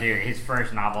have a friend, dude, his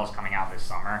first novel is coming out this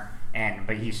summer,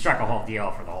 but he struck a whole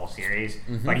deal for the whole series.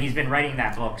 Mm-hmm. But he's been writing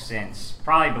that book since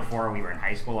probably before we were in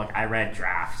high school. I read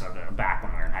drafts of it back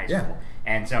when we were in high school.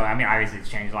 And so, obviously it's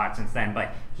changed a lot since then,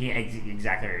 but he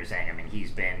exactly what you're saying. He's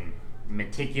been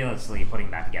meticulously putting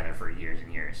that together for years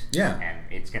and years. Yeah.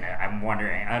 And I'm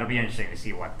wondering, it'll be interesting to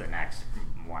see what the next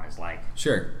one is like.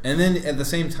 Sure. And then at the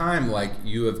same time,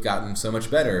 you have gotten so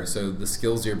much better. So the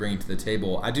skills you're bringing to the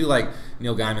table. I do like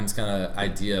Neil Gaiman's kind of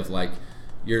idea of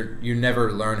you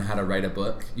never learn how to write a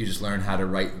book. You just learn how to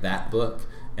write that book.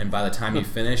 And by the time you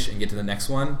finish and get to the next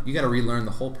one, you got to relearn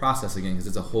the whole process again because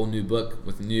it's a whole new book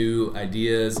with new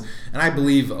ideas. And I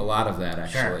believe a lot of that,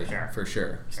 actually. For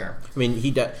sure. So. I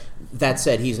mean, that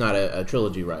said, he's not a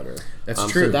trilogy writer.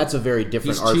 That's true. So that's a very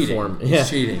different He's art cheating. form. He's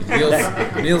cheating.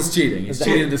 Neil's cheating. He's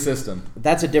cheating the system.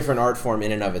 That's a different art form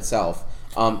in and of itself.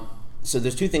 So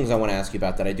there's two things I want to ask you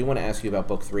about that. I do want to ask you about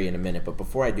book 3 in a minute, but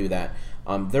before I do that,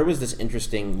 there was this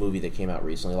interesting movie that came out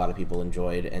recently. A lot of people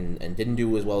enjoyed and didn't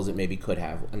do as well as it maybe could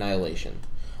have, Annihilation.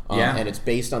 And it's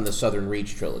based on the Southern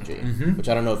Reach trilogy, which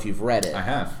I don't know if you've read it. I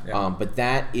have. Yeah. But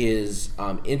that is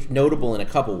notable in a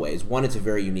couple ways. One, it's a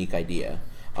very unique idea.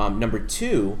 Number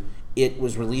two, it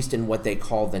was released in what they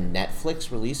call the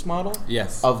Netflix release model.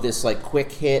 Yes. Of this like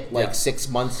quick hit, like 6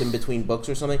 months in between books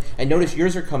or something. And notice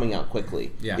yours are coming out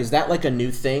quickly. Yeah. Is that like a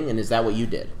new thing, and is that what you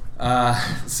did? We're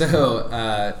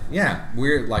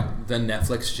like the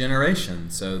Netflix generation.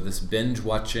 So this binge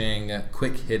watching,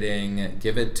 quick hitting,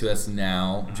 give it to us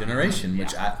now generation,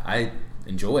 which I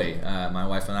enjoy. My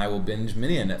wife and I will binge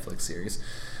many a Netflix series.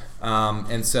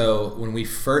 And so when we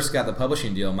first got the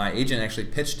publishing deal, my agent actually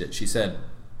pitched it. She said,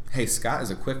 hey, Scott is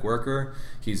a quick worker.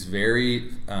 He's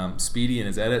very speedy in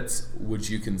his edits. Would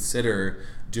you consider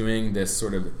doing this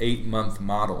sort of 8-month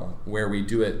model where we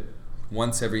do it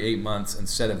once every 8 months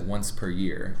instead of once per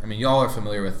year? I mean, y'all are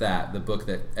familiar with that. The book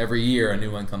that every year a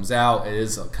new one comes out. It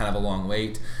is kind of a long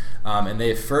wait. And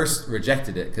they at first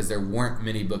rejected it because there weren't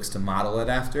many books to model it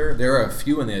after. There are a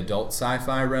few in the adult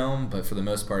sci-fi realm, but for the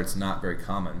most part, it's not very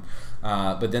common.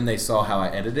 But then they saw how I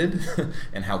edited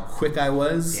and how quick I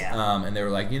was, and they were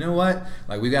like, you know what?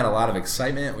 Like, we've got a lot of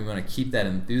excitement. We want to keep that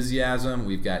enthusiasm.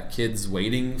 We've got kids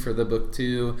waiting for the book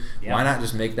too. Why not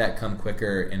just make that come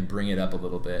quicker and bring it up a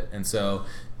little bit? And so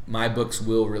my books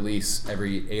will release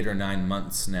every 8 or 9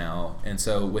 months now, and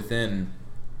so within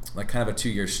like kind of a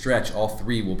 2-year stretch, all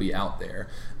 3 will be out there.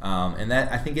 And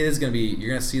that, I think it is going to be, you're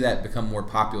going to see that become more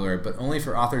popular, but only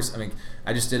for authors. I mean,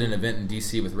 I just did an event in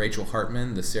DC with Rachel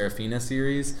Hartman, the Serafina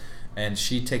series, and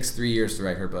she takes 3 years to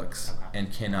write her books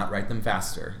and cannot write them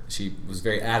faster. She was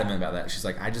very adamant about that. She's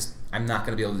like, I'm not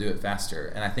going to be able to do it faster.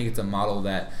 And I think it's a model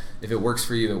that if it works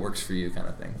for you, it works for you kind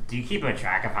of thing. Do you keep a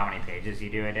track of how many pages you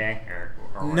do a day?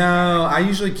 Or No, I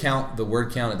usually count the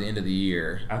word count at the end of the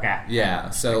year. Okay. Yeah,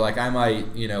 so like I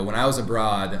might, when I was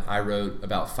abroad, I wrote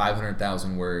about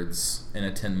 500,000 words in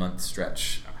a 10-month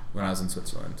stretch when I was in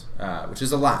Switzerland, which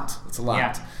is a lot. It's a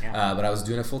lot. Yeah. But I was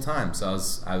doing it full time, so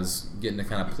I was getting to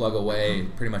kind of plug away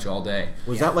pretty much all day.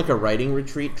 Was that like a writing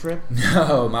retreat trip?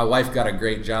 No, my wife got a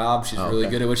great job. She's really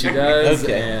good at what she does,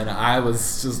 and I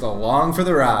was just along for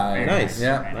the ride. Nice.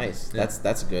 Yeah. Nice.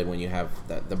 That's good when you have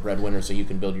the breadwinner, so you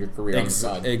can build your career on the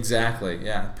side. Exactly.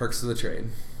 Yeah. Perks of the trade.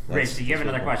 Rich, do you have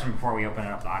another question before we open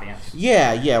it up to the audience?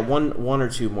 Yeah. One or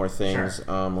two more things.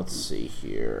 Sure. Let's see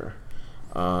here.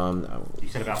 You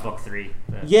said about book 3.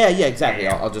 Yeah, exactly.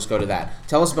 I'll just go to that.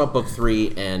 Tell us about book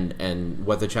 3 and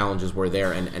what the challenges were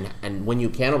there, and when you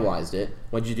cannibalized it,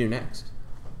 what did you do next?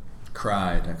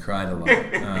 I cried a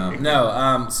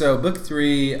lot. So book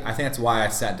 3, I think that's why I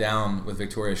sat down with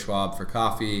Victoria Schwab for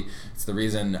coffee. It's the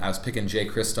reason I was picking Jay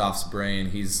Kristoff's brain.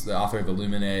 He's the author of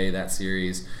Illuminae, that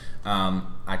series.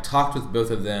 I talked with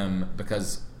both of them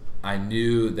because I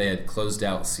knew they had closed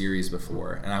out series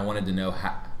before, and I wanted to know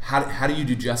how do you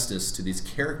do justice to these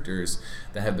characters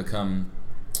that have become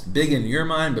big in your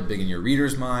mind but big in your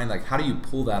reader's mind? Like, how do you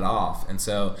pull that off? And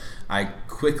so I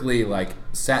quickly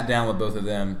sat down with both of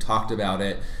them, talked about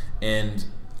it, and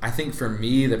I think for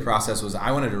me the process was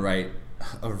I wanted to write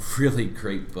a really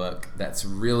great book that's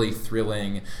really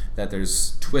thrilling, that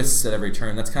there's twists at every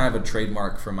turn. That's kind of a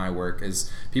trademark for my work,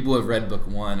 is people who have read book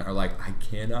 1 are like, I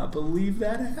cannot believe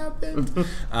that happened.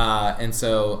 And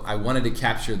so I wanted to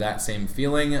capture that same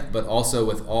feeling, but also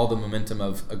with all the momentum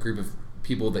of a group of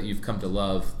people that you've come to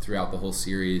love throughout the whole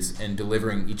series and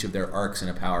delivering each of their arcs in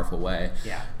a powerful way.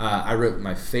 I wrote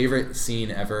my favorite scene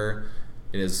ever.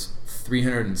 It is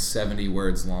 370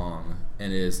 words long,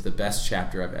 and it is the best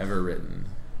chapter I've ever written.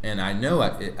 And I know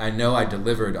I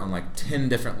delivered on 10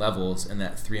 different levels in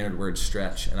that 300-word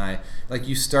stretch. And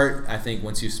you start, I think,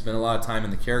 once you spend a lot of time in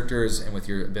the characters and with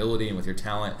your ability and with your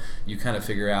talent, you kind of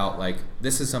figure out,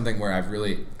 this is something where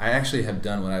I actually have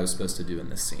done what I was supposed to do in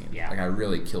this scene. Yeah. I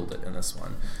really killed it in this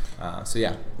one.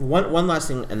 One last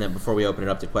thing, and then before we open it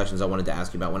up to questions, I wanted to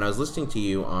ask you about. When I was listening to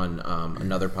you on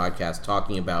another podcast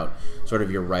talking about sort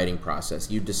of your writing process,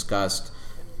 you discussed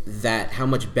that how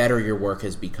much better your work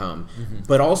has become,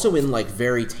 but also in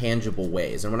very tangible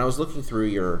ways. And when I was looking through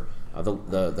your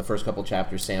the first couple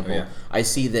chapters sample, I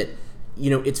see that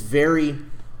it's very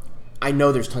I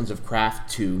know there's tons of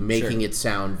craft to making Sure. it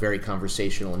sound very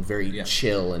conversational and very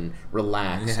chill and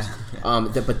relaxed. Yeah.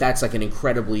 But that's like an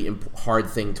incredibly hard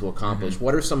thing to accomplish.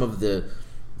 What are some of the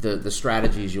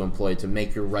strategies you employ to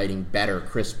make your writing better,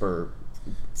 crisper,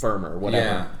 firmer,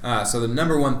 whatever? Yeah. So the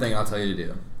number one thing I'll tell you to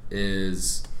do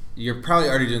is, you're probably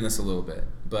already doing this a little bit,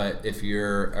 but if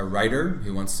you're a writer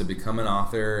who wants to become an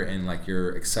author and like you're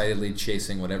excitedly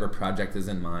chasing whatever project is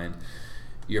in mind,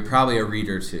 you're probably a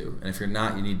reader too. And if you're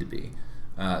not, you need to be.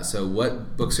 So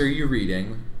what books are you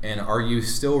reading, and are you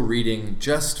still reading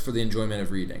just for the enjoyment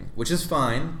of reading? Which is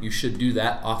fine. You should do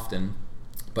that often.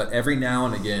 But every now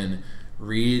and again,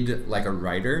 read like a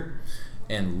writer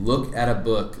and look at a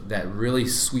book that really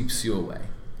sweeps you away.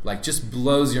 Like just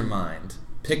blows your mind.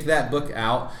 Pick that book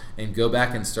out and go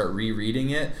back and start rereading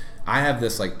it. I have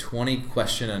this like 20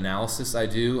 question analysis I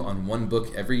do on one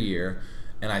book every year,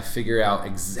 and I figure out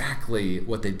exactly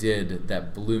what they did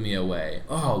that blew me away.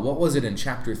 Oh, what was it in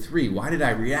chapter 3? Why did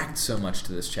I react so much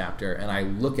to this chapter? And I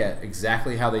look at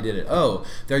exactly how they did it. Oh,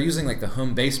 they're using like the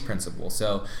home base principle.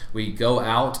 So we go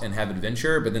out and have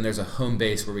adventure, but then there's a home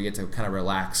base where we get to kind of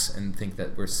relax and think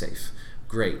that we're safe.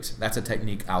 Great. That's a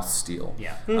technique I'll steal.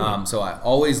 Yeah. So I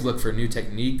always look for new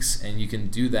techniques, and you can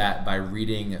do that by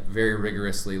reading very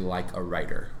rigorously like a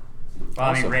writer. Well,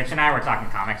 I mean, Rich and I were talking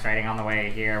comics writing on the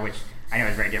way here, which I know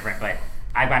is very different, but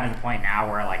I've gotten to the point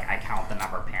now where like I count the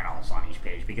number of panels on each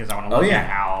page because I want to look at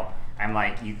how I'm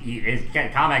like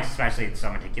comics, especially, it's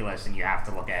so meticulous, and you have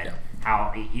to look at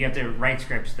how you have to write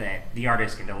scripts that the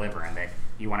artist can deliver, and that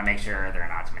you want to make sure there are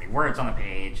not too many words on the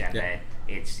page, and that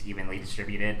it's evenly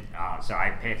distributed. So I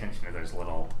pay attention to those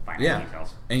little fine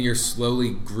details. And you're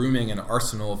slowly grooming an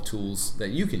arsenal of tools that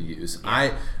you can use.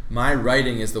 My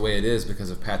writing is the way it is because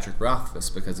of Patrick Rothfuss,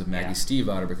 because of Maggie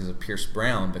Stiefvater, because of Pierce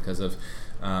Brown, because of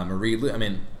Marie. I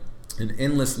mean, an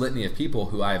endless litany of people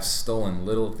who I have stolen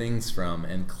little things from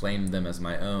and claimed them as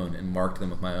my own and marked them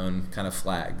with my own kind of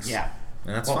flags. Yeah.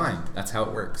 And that's fine. That's how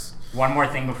it works. One more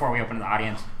thing before we open to the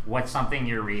audience. What's something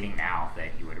you're reading now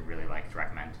that you would really like to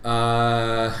recommend?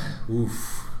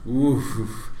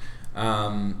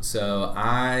 So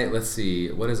let's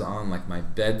see, what is on like my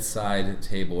bedside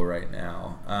table right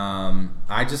now?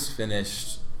 I just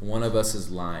finished One of Us is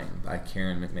Lying by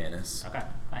Karen McManus. Okay,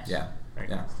 nice. Yeah. Very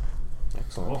Yeah.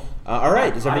 Excellent. Cool. All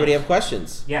right. Does everybody have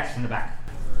questions? Yes, in the back.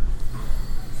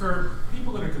 For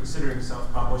people that are considering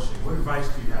self-publishing, what advice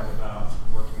do you have about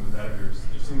working with editors?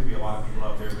 There seem to be a lot of people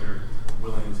out there that are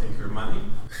willing to take your money.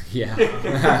 Yeah.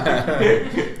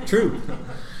 True.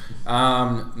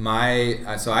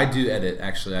 So I do edit,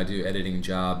 actually. I do editing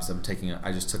jobs.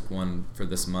 I just took one for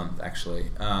this month, actually.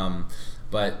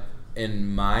 But in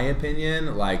my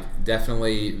opinion, like,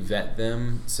 definitely vet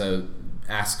them. So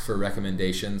ask for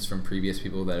recommendations from previous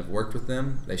people that have worked with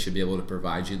them. They should be able to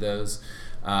provide you those.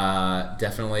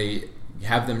 Definitely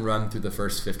have them run through the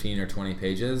first 15 or 20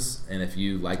 pages, and if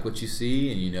you like what you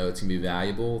see and you know it's going to be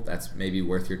valuable, that's maybe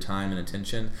worth your time and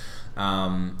attention.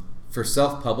 For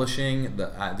self-publishing,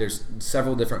 there's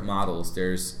several different models.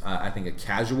 There's, I think, a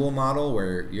casual model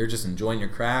where you're just enjoying your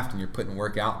craft and you're putting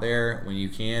work out there when you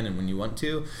can and when you want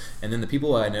to. And then the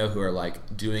people I know who are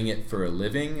like doing it for a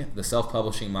living, the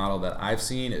self-publishing model that I've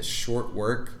seen is short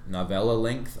work, novella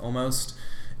length almost,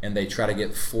 and they try to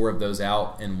get 4 of those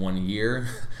out in 1 year,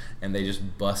 and they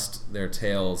just bust their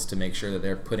tails to make sure that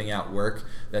they're putting out work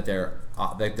that they're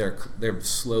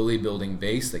slowly building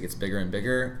base that gets bigger and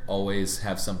bigger, always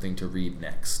have something to read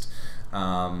next.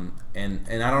 And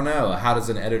I don't know, how does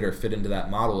an editor fit into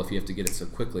that model if you have to get it so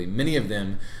quickly? Many of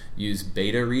them use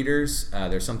beta readers.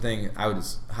 There's something I would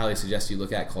highly suggest you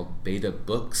look at called Beta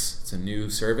Books. It's a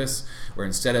new service where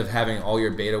instead of having all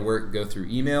your beta work go through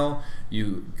email,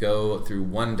 you go through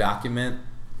one document,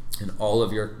 and all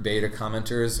of your beta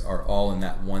commenters are all in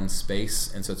that one space,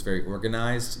 and so it's very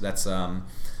organized. That's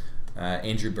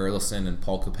Andrew Burleson and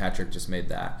Paul Kilpatrick just made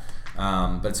that.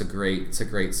 But it's a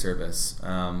great service.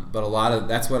 But a lot of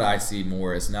that's what I see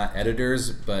more as not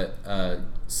editors, but a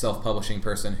self-publishing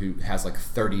person who has like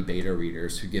 30 beta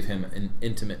readers who give him an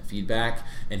intimate feedback,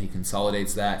 and he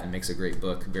consolidates that and makes a great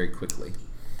book very quickly.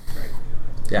 Right.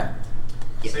 Yeah.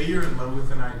 Say you're in love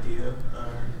with an idea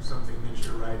or something that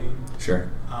you're writing. Sure.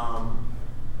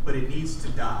 But it needs to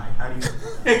die. How do you?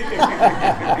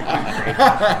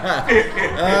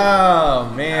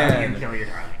 Oh man. How do you kill your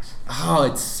darlings? Oh,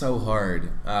 it's so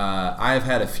hard. I've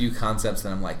had a few concepts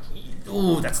that I'm like,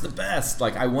 ooh, that's the best.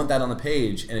 Like, I want that on the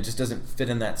page, and it just doesn't fit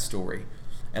in that story.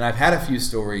 And I've had a few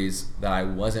stories that I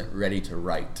wasn't ready to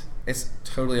write. It's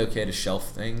totally okay to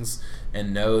shelf things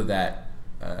and know that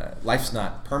life's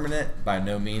not permanent. By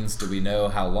no means do we know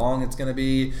how long it's going to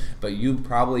be, but you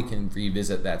probably can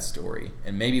revisit that story.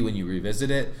 And maybe when you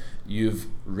revisit it, you've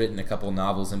written a couple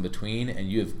novels in between,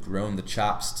 and you have grown the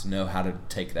chops to know how to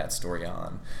take that story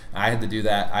on. I had to do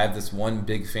that. I have this one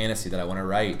big fantasy that I want to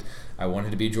write. I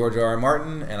wanted to be George R.R.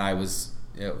 Martin, and it was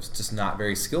just not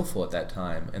very skillful at that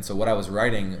time. And so what I was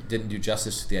writing didn't do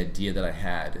justice to the idea that I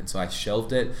had. And so I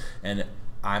shelved it, and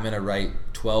I'm going to write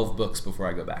 12 books before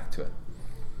I go back to it.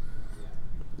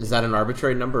 Is that an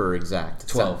arbitrary number or exact?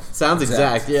 12. Sounds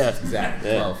exact, yeah. Exact,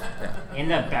 12. Yeah. In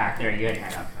the back there, you had your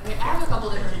hand up. Okay, I have a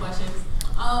couple different questions.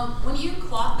 When you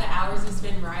clock the hours you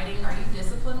spend writing, are you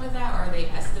disciplined with that, or are they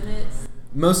estimates?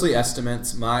 Mostly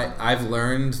estimates. I've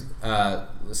learned,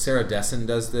 Sarah Dessen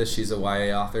does this. She's a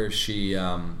YA author. She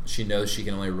knows she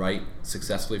can only write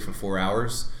successfully for 4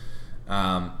 hours.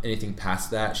 Anything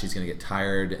past that, she's going to get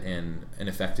tired and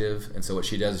ineffective. And so what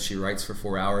she does is she writes for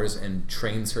 4 hours and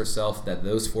trains herself that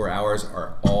those 4 hours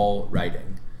are all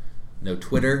writing. No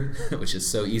Twitter, which is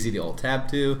so easy to alt tab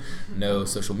to. No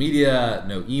social media,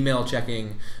 no email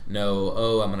checking,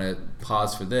 no, I'm going to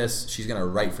pause for this. She's going to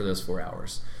write for those 4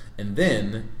 hours. And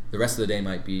then the rest of the day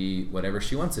might be whatever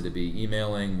she wants it to be,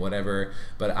 emailing, whatever.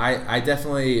 But I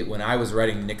definitely, when I was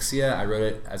writing Nyxia, I wrote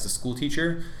it as a school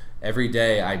teacher. Every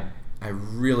day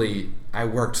I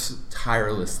worked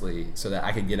tirelessly so that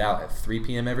I could get out at 3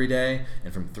 p.m. every day,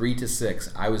 and from 3 to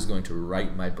 6, I was going to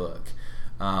write my book.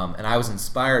 And I was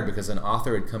inspired because an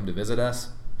author had come to visit us,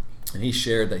 and he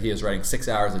shared that he was writing 6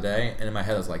 hours a day, and in my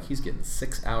head I was like, he's getting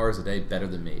 6 hours a day better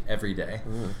than me every day.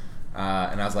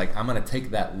 And I was like, I'm going to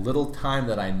take that little time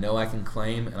that I know I can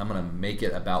claim, and I'm going to make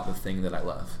it about the thing that I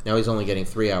love. Now he's only getting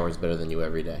 3 hours better than you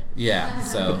every day. Yeah,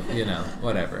 so,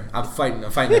 whatever. I'm fighting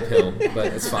uphill,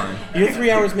 but it's fine. Your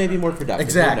 3 hours may be more productive.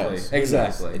 Exactly.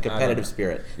 A competitive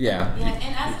spirit. Yeah. Yeah,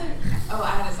 and I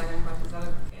had a second question. Is that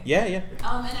okay? Yeah.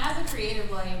 And as a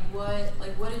creative, what did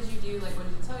you do? What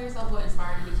did you tell yourself? What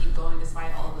inspired you to keep going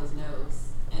despite all of those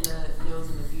no's and the no's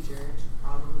in the future,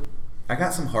 probably? I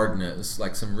got some hard no's,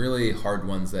 some really hard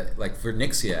ones that, for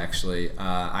Nyxia, actually,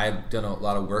 I've done a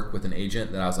lot of work with an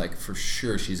agent that I was like, for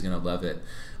sure she's going to love it.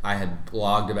 I had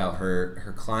blogged about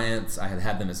her clients. I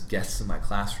had them as guests in my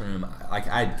classroom. I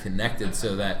had connected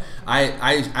so that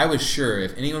I was sure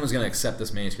if anyone was going to accept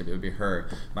this manuscript, it would be her.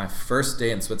 My first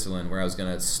day in Switzerland, where I was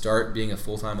going to start being a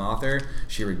full-time author,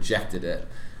 she rejected it.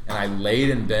 And I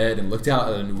laid in bed and looked out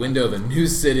a window of a new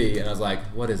city, and I was like,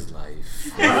 what is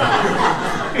life? Who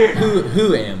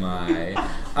am I?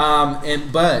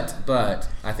 But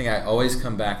I think I always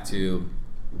come back to,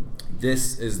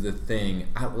 this is the thing.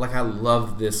 I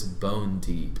love this bone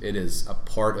deep. It is a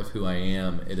part of who I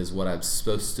am. It is what I'm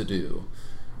supposed to do.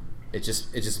 It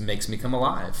just makes me come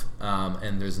alive.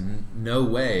 And there's no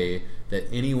way that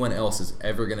anyone else is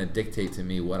ever going to dictate to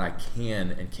me what I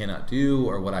can and cannot do,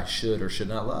 or what I should or should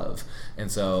not love. And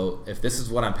so if this is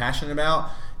what I'm passionate about,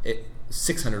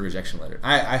 600 rejection letters.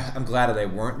 I'm glad that they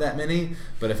weren't that many,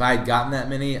 but if I had gotten that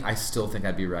many, I still think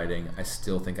I'd be writing. I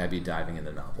still think I'd be diving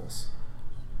into novels.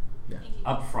 Yeah.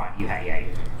 Up front, you.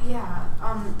 Yeah.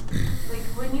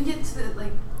 When you get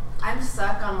to I'm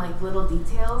stuck on little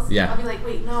details. Yeah. I'll be like,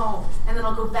 wait, no, and then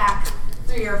I'll go back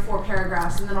 3 or 4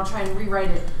 paragraphs, and then I'll try and rewrite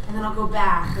it, and then I'll go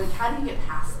back. How do you get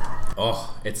past that?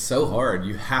 Oh, it's so hard.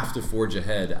 You have to forge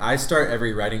ahead. I start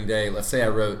every writing day. Let's say I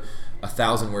wrote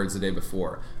 1,000 words the day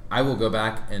before. I will go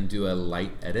back and do a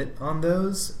light edit on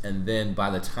those, and then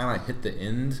by the time I hit the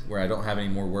end where I don't have any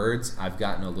more words, I've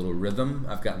gotten a little rhythm,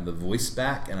 I've gotten the voice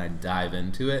back, and I dive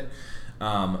into it.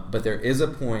 But there is a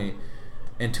point,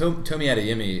 and Tomi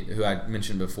Adeyemi, who I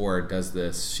mentioned before, does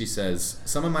this. She says,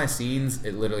 some of my scenes,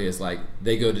 it literally is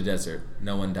they go to desert,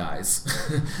 no one dies.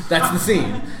 That's the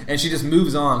scene. And she just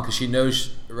moves on because she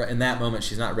knows in that moment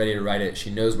she's not ready to write it. She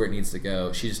knows where it needs to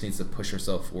go. She just needs to push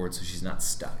herself forward so she's not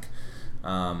stuck.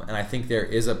 And I think there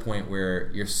is a point where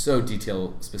you're so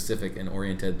detail specific and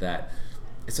oriented that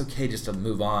it's okay just to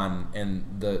move on, and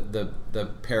the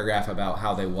paragraph about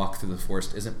how they walk through the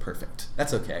forest isn't perfect.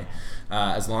 That's okay,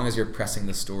 as long as you're pressing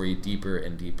the story deeper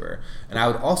and deeper. And I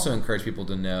would also encourage people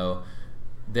to know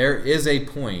there is a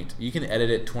point, you can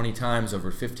edit it 20 times over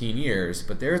 15 years,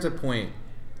 but there is a point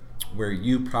where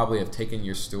you probably have taken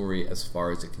your story as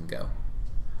far as it can go.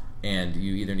 And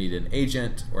you either need an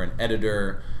agent or an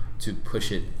editor to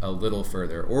push it a little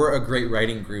further, or a great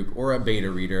writing group, or a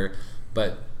beta reader,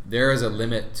 but there is a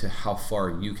limit to how far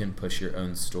you can push your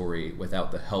own story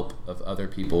without the help of other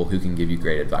people who can give you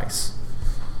great advice.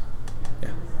 Yeah.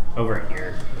 Over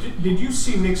here. Did you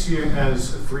see Nyxia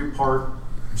as a 3-part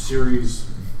series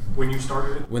when you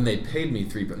started it? When they paid me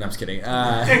 3, but no, I'm just kidding.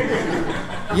 Yeah,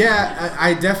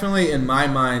 I definitely, in my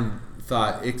mind,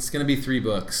 thought it's going to be 3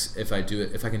 books if I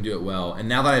can do it well. And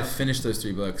now that I've finished those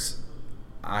 3 books,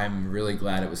 I'm really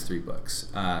glad it was 3 books.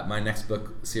 My next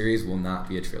book series will not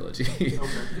be a trilogy. Okay.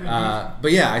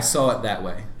 But yeah, I saw it that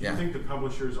way. Do you think the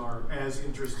publishers are as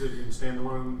interested in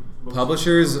standalone books?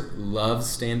 Publishers love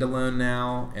standalone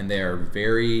now, and they are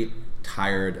very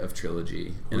tired of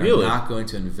trilogy and Really? are not going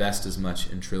to invest as much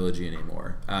in trilogy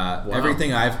anymore.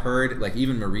 Everything I've heard, like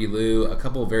even Marie Lu, a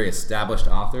couple of very established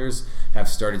authors have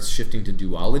started shifting to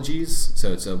duologies,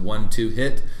 so it's a 1-2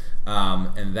 hit.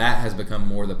 And that has become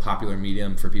more the popular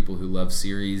medium for people who love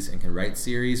series and can write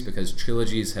series, because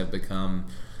trilogies have become,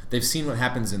 they've seen what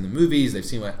happens in the movies, they've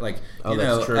seen what, like,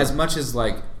 that's true. as much as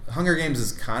like Hunger Games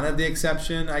is kind of the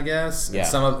exception, I guess. Yeah. And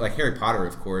some of, like Harry Potter,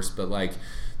 of course, but like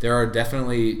there are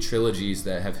definitely trilogies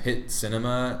that have hit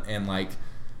cinema, and like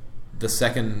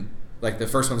the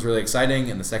first one's really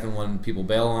exciting, and the second one people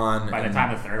bail on. By the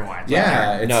time the third one,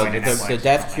 Yeah, No, going to the Netflix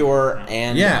Death or Cure something.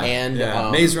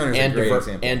 and Maze Runner is a and great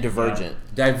example. and Divergent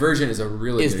Divergent is a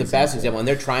really is good the best example, and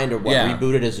they're trying to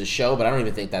reboot it as a show, but I don't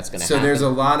even think that's going to So happen. there's a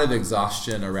lot of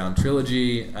exhaustion around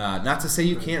trilogy. Not to say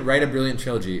you can't write a brilliant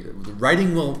trilogy.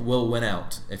 Writing will win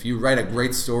out. If you write a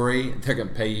great story, they're going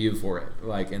to pay you for it,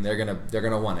 and they're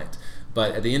gonna want it.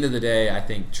 But at the end of the day, I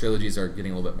think trilogies are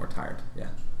getting a little bit more tired. Yeah.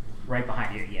 Right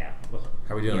behind you, yeah.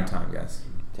 How are we doing on time, guys?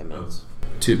 10 minutes.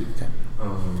 2. Okay.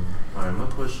 All right, my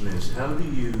question is,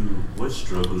 what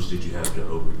struggles did you have to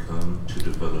overcome to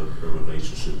develop a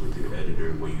relationship with your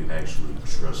editor where you actually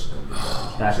trust them?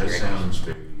 That's That great. sounds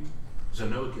very, because I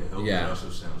know it can help, but Yeah. it also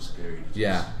sounds scary. to just,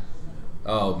 Yeah.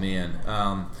 Oh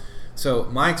man. So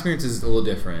my experience is a little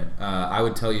different. I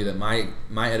would tell you that my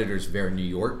editor's very New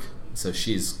York, so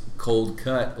she's cold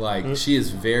cut. Like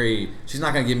she's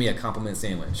not gonna give me a compliment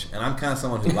sandwich, and I'm kind of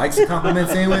someone who likes a compliment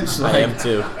sandwich. Like, I am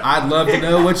too. I'd love to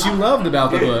know what you loved about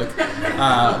the book,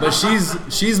 but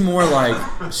she's more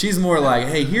like,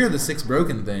 hey, here are the 6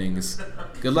 broken things.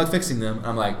 Good luck fixing them.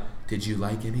 I'm like, did you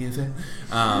like any of it?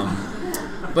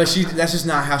 But that's just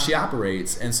not how she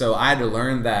operates. And so I had to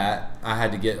learn that. I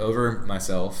had to get over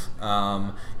myself.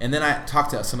 And then I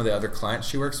talked to some of the other clients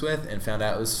she works with and found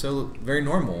out it was so very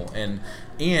normal. And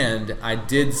I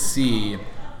did see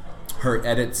her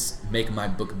edits make my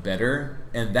book better.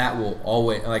 And that will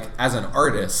always, like, as an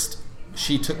artist,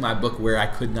 she took my book where I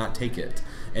could not take it.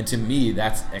 And to me,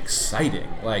 that's exciting.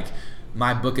 Like,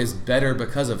 my book is better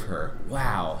because of her.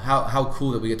 Wow, how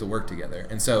cool that we get to work together.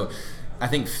 And so I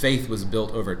think faith was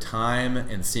built over time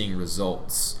and seeing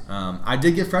results. I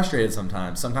did get frustrated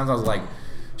sometimes. Sometimes I was like,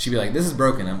 she'd be like, this is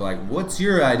broken. I'm like, what's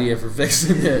your idea for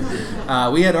fixing it?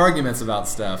 We had arguments about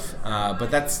stuff,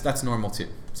 but that's normal too.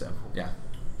 So, yeah.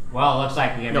 Well, it looks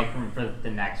like we have to make room for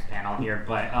the next panel here,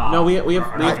 but No, we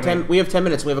have 10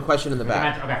 minutes. We have a question in the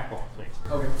back. Okay, cool. Please.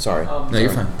 Okay. Sorry. No, you're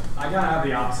fine. I kind of have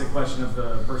the opposite question of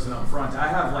the person up front. I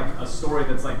have like a story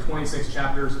that's like 26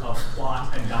 chapters of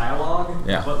plot and dialogue,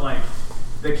 Yeah. but like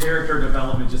the character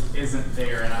development just isn't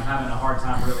there, and I'm having a hard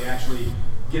time really actually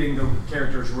getting the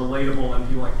characters relatable and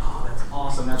be like, oh, that's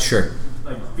awesome. That's Sure.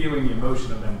 like feeling the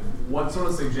emotion of them. What sort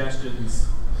of suggestions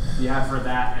do you have for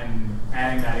that and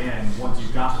adding that in once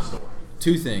you've got the story?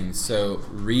 2 things. So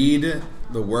read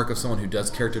the work of someone who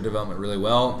does character development really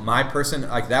well.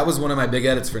 That was one of my big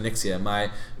edits for Nyxia.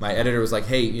 My editor was like,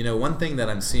 hey, one thing that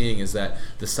I'm seeing is that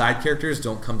the side characters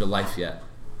don't come to life yet.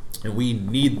 And we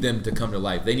need them to come to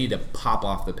life. They need to pop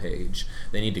off the page.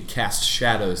 They need to cast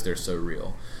shadows. They're so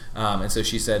real. And so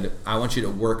she said, I want you to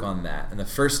work on that. And the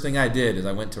first thing I did is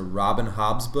I went to Robin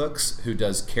Hobbs' books, who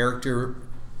does character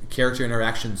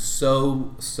interaction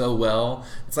so well.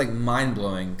 It's like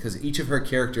mind-blowing, because each of her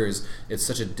characters is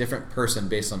such a different person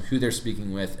based on who they're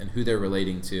speaking with and who they're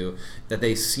relating to, that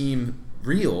they seem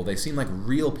real. They seem like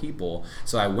real people.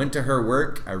 So I went to her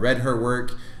work, I read her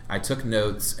work, I took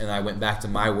notes, and I went back to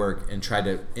my work and tried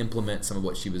to implement some of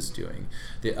what she was doing.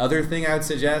 The other thing I would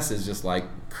suggest is just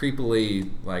like creepily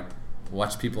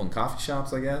watch people in coffee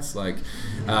shops, I guess. Or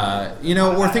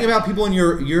think about people in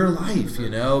your life,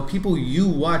 people you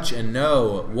watch and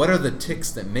know what are the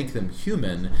ticks that make them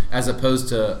human, as opposed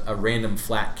to a random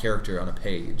flat character on a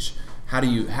page. How do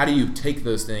you take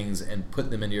those things and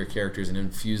put them into your characters and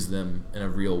infuse them in a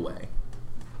real way?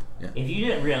 Yeah.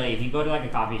 If you go to like a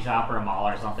coffee shop or a mall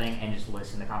or something and just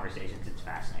listen to conversations, it's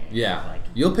fascinating. Yeah. Like,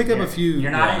 You'll pick up a few. You're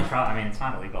not in trouble. I mean, it's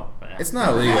not illegal. But, It's not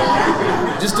illegal.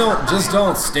 just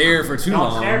don't stare for too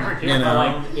long. Don't stare for too long. But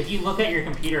like, if you look at your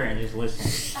computer and just listen,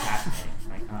 it's fascinating.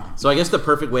 So I guess the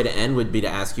perfect way to end would be to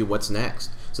ask you what's next.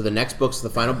 So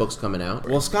the final book's coming out.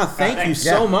 Well, Scott, thank you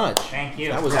so much. Thank you.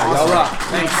 That was Y'all awesome. rock.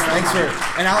 Thanks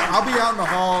for. And I'll be out in the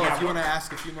hall if you want to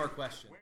ask a few more questions.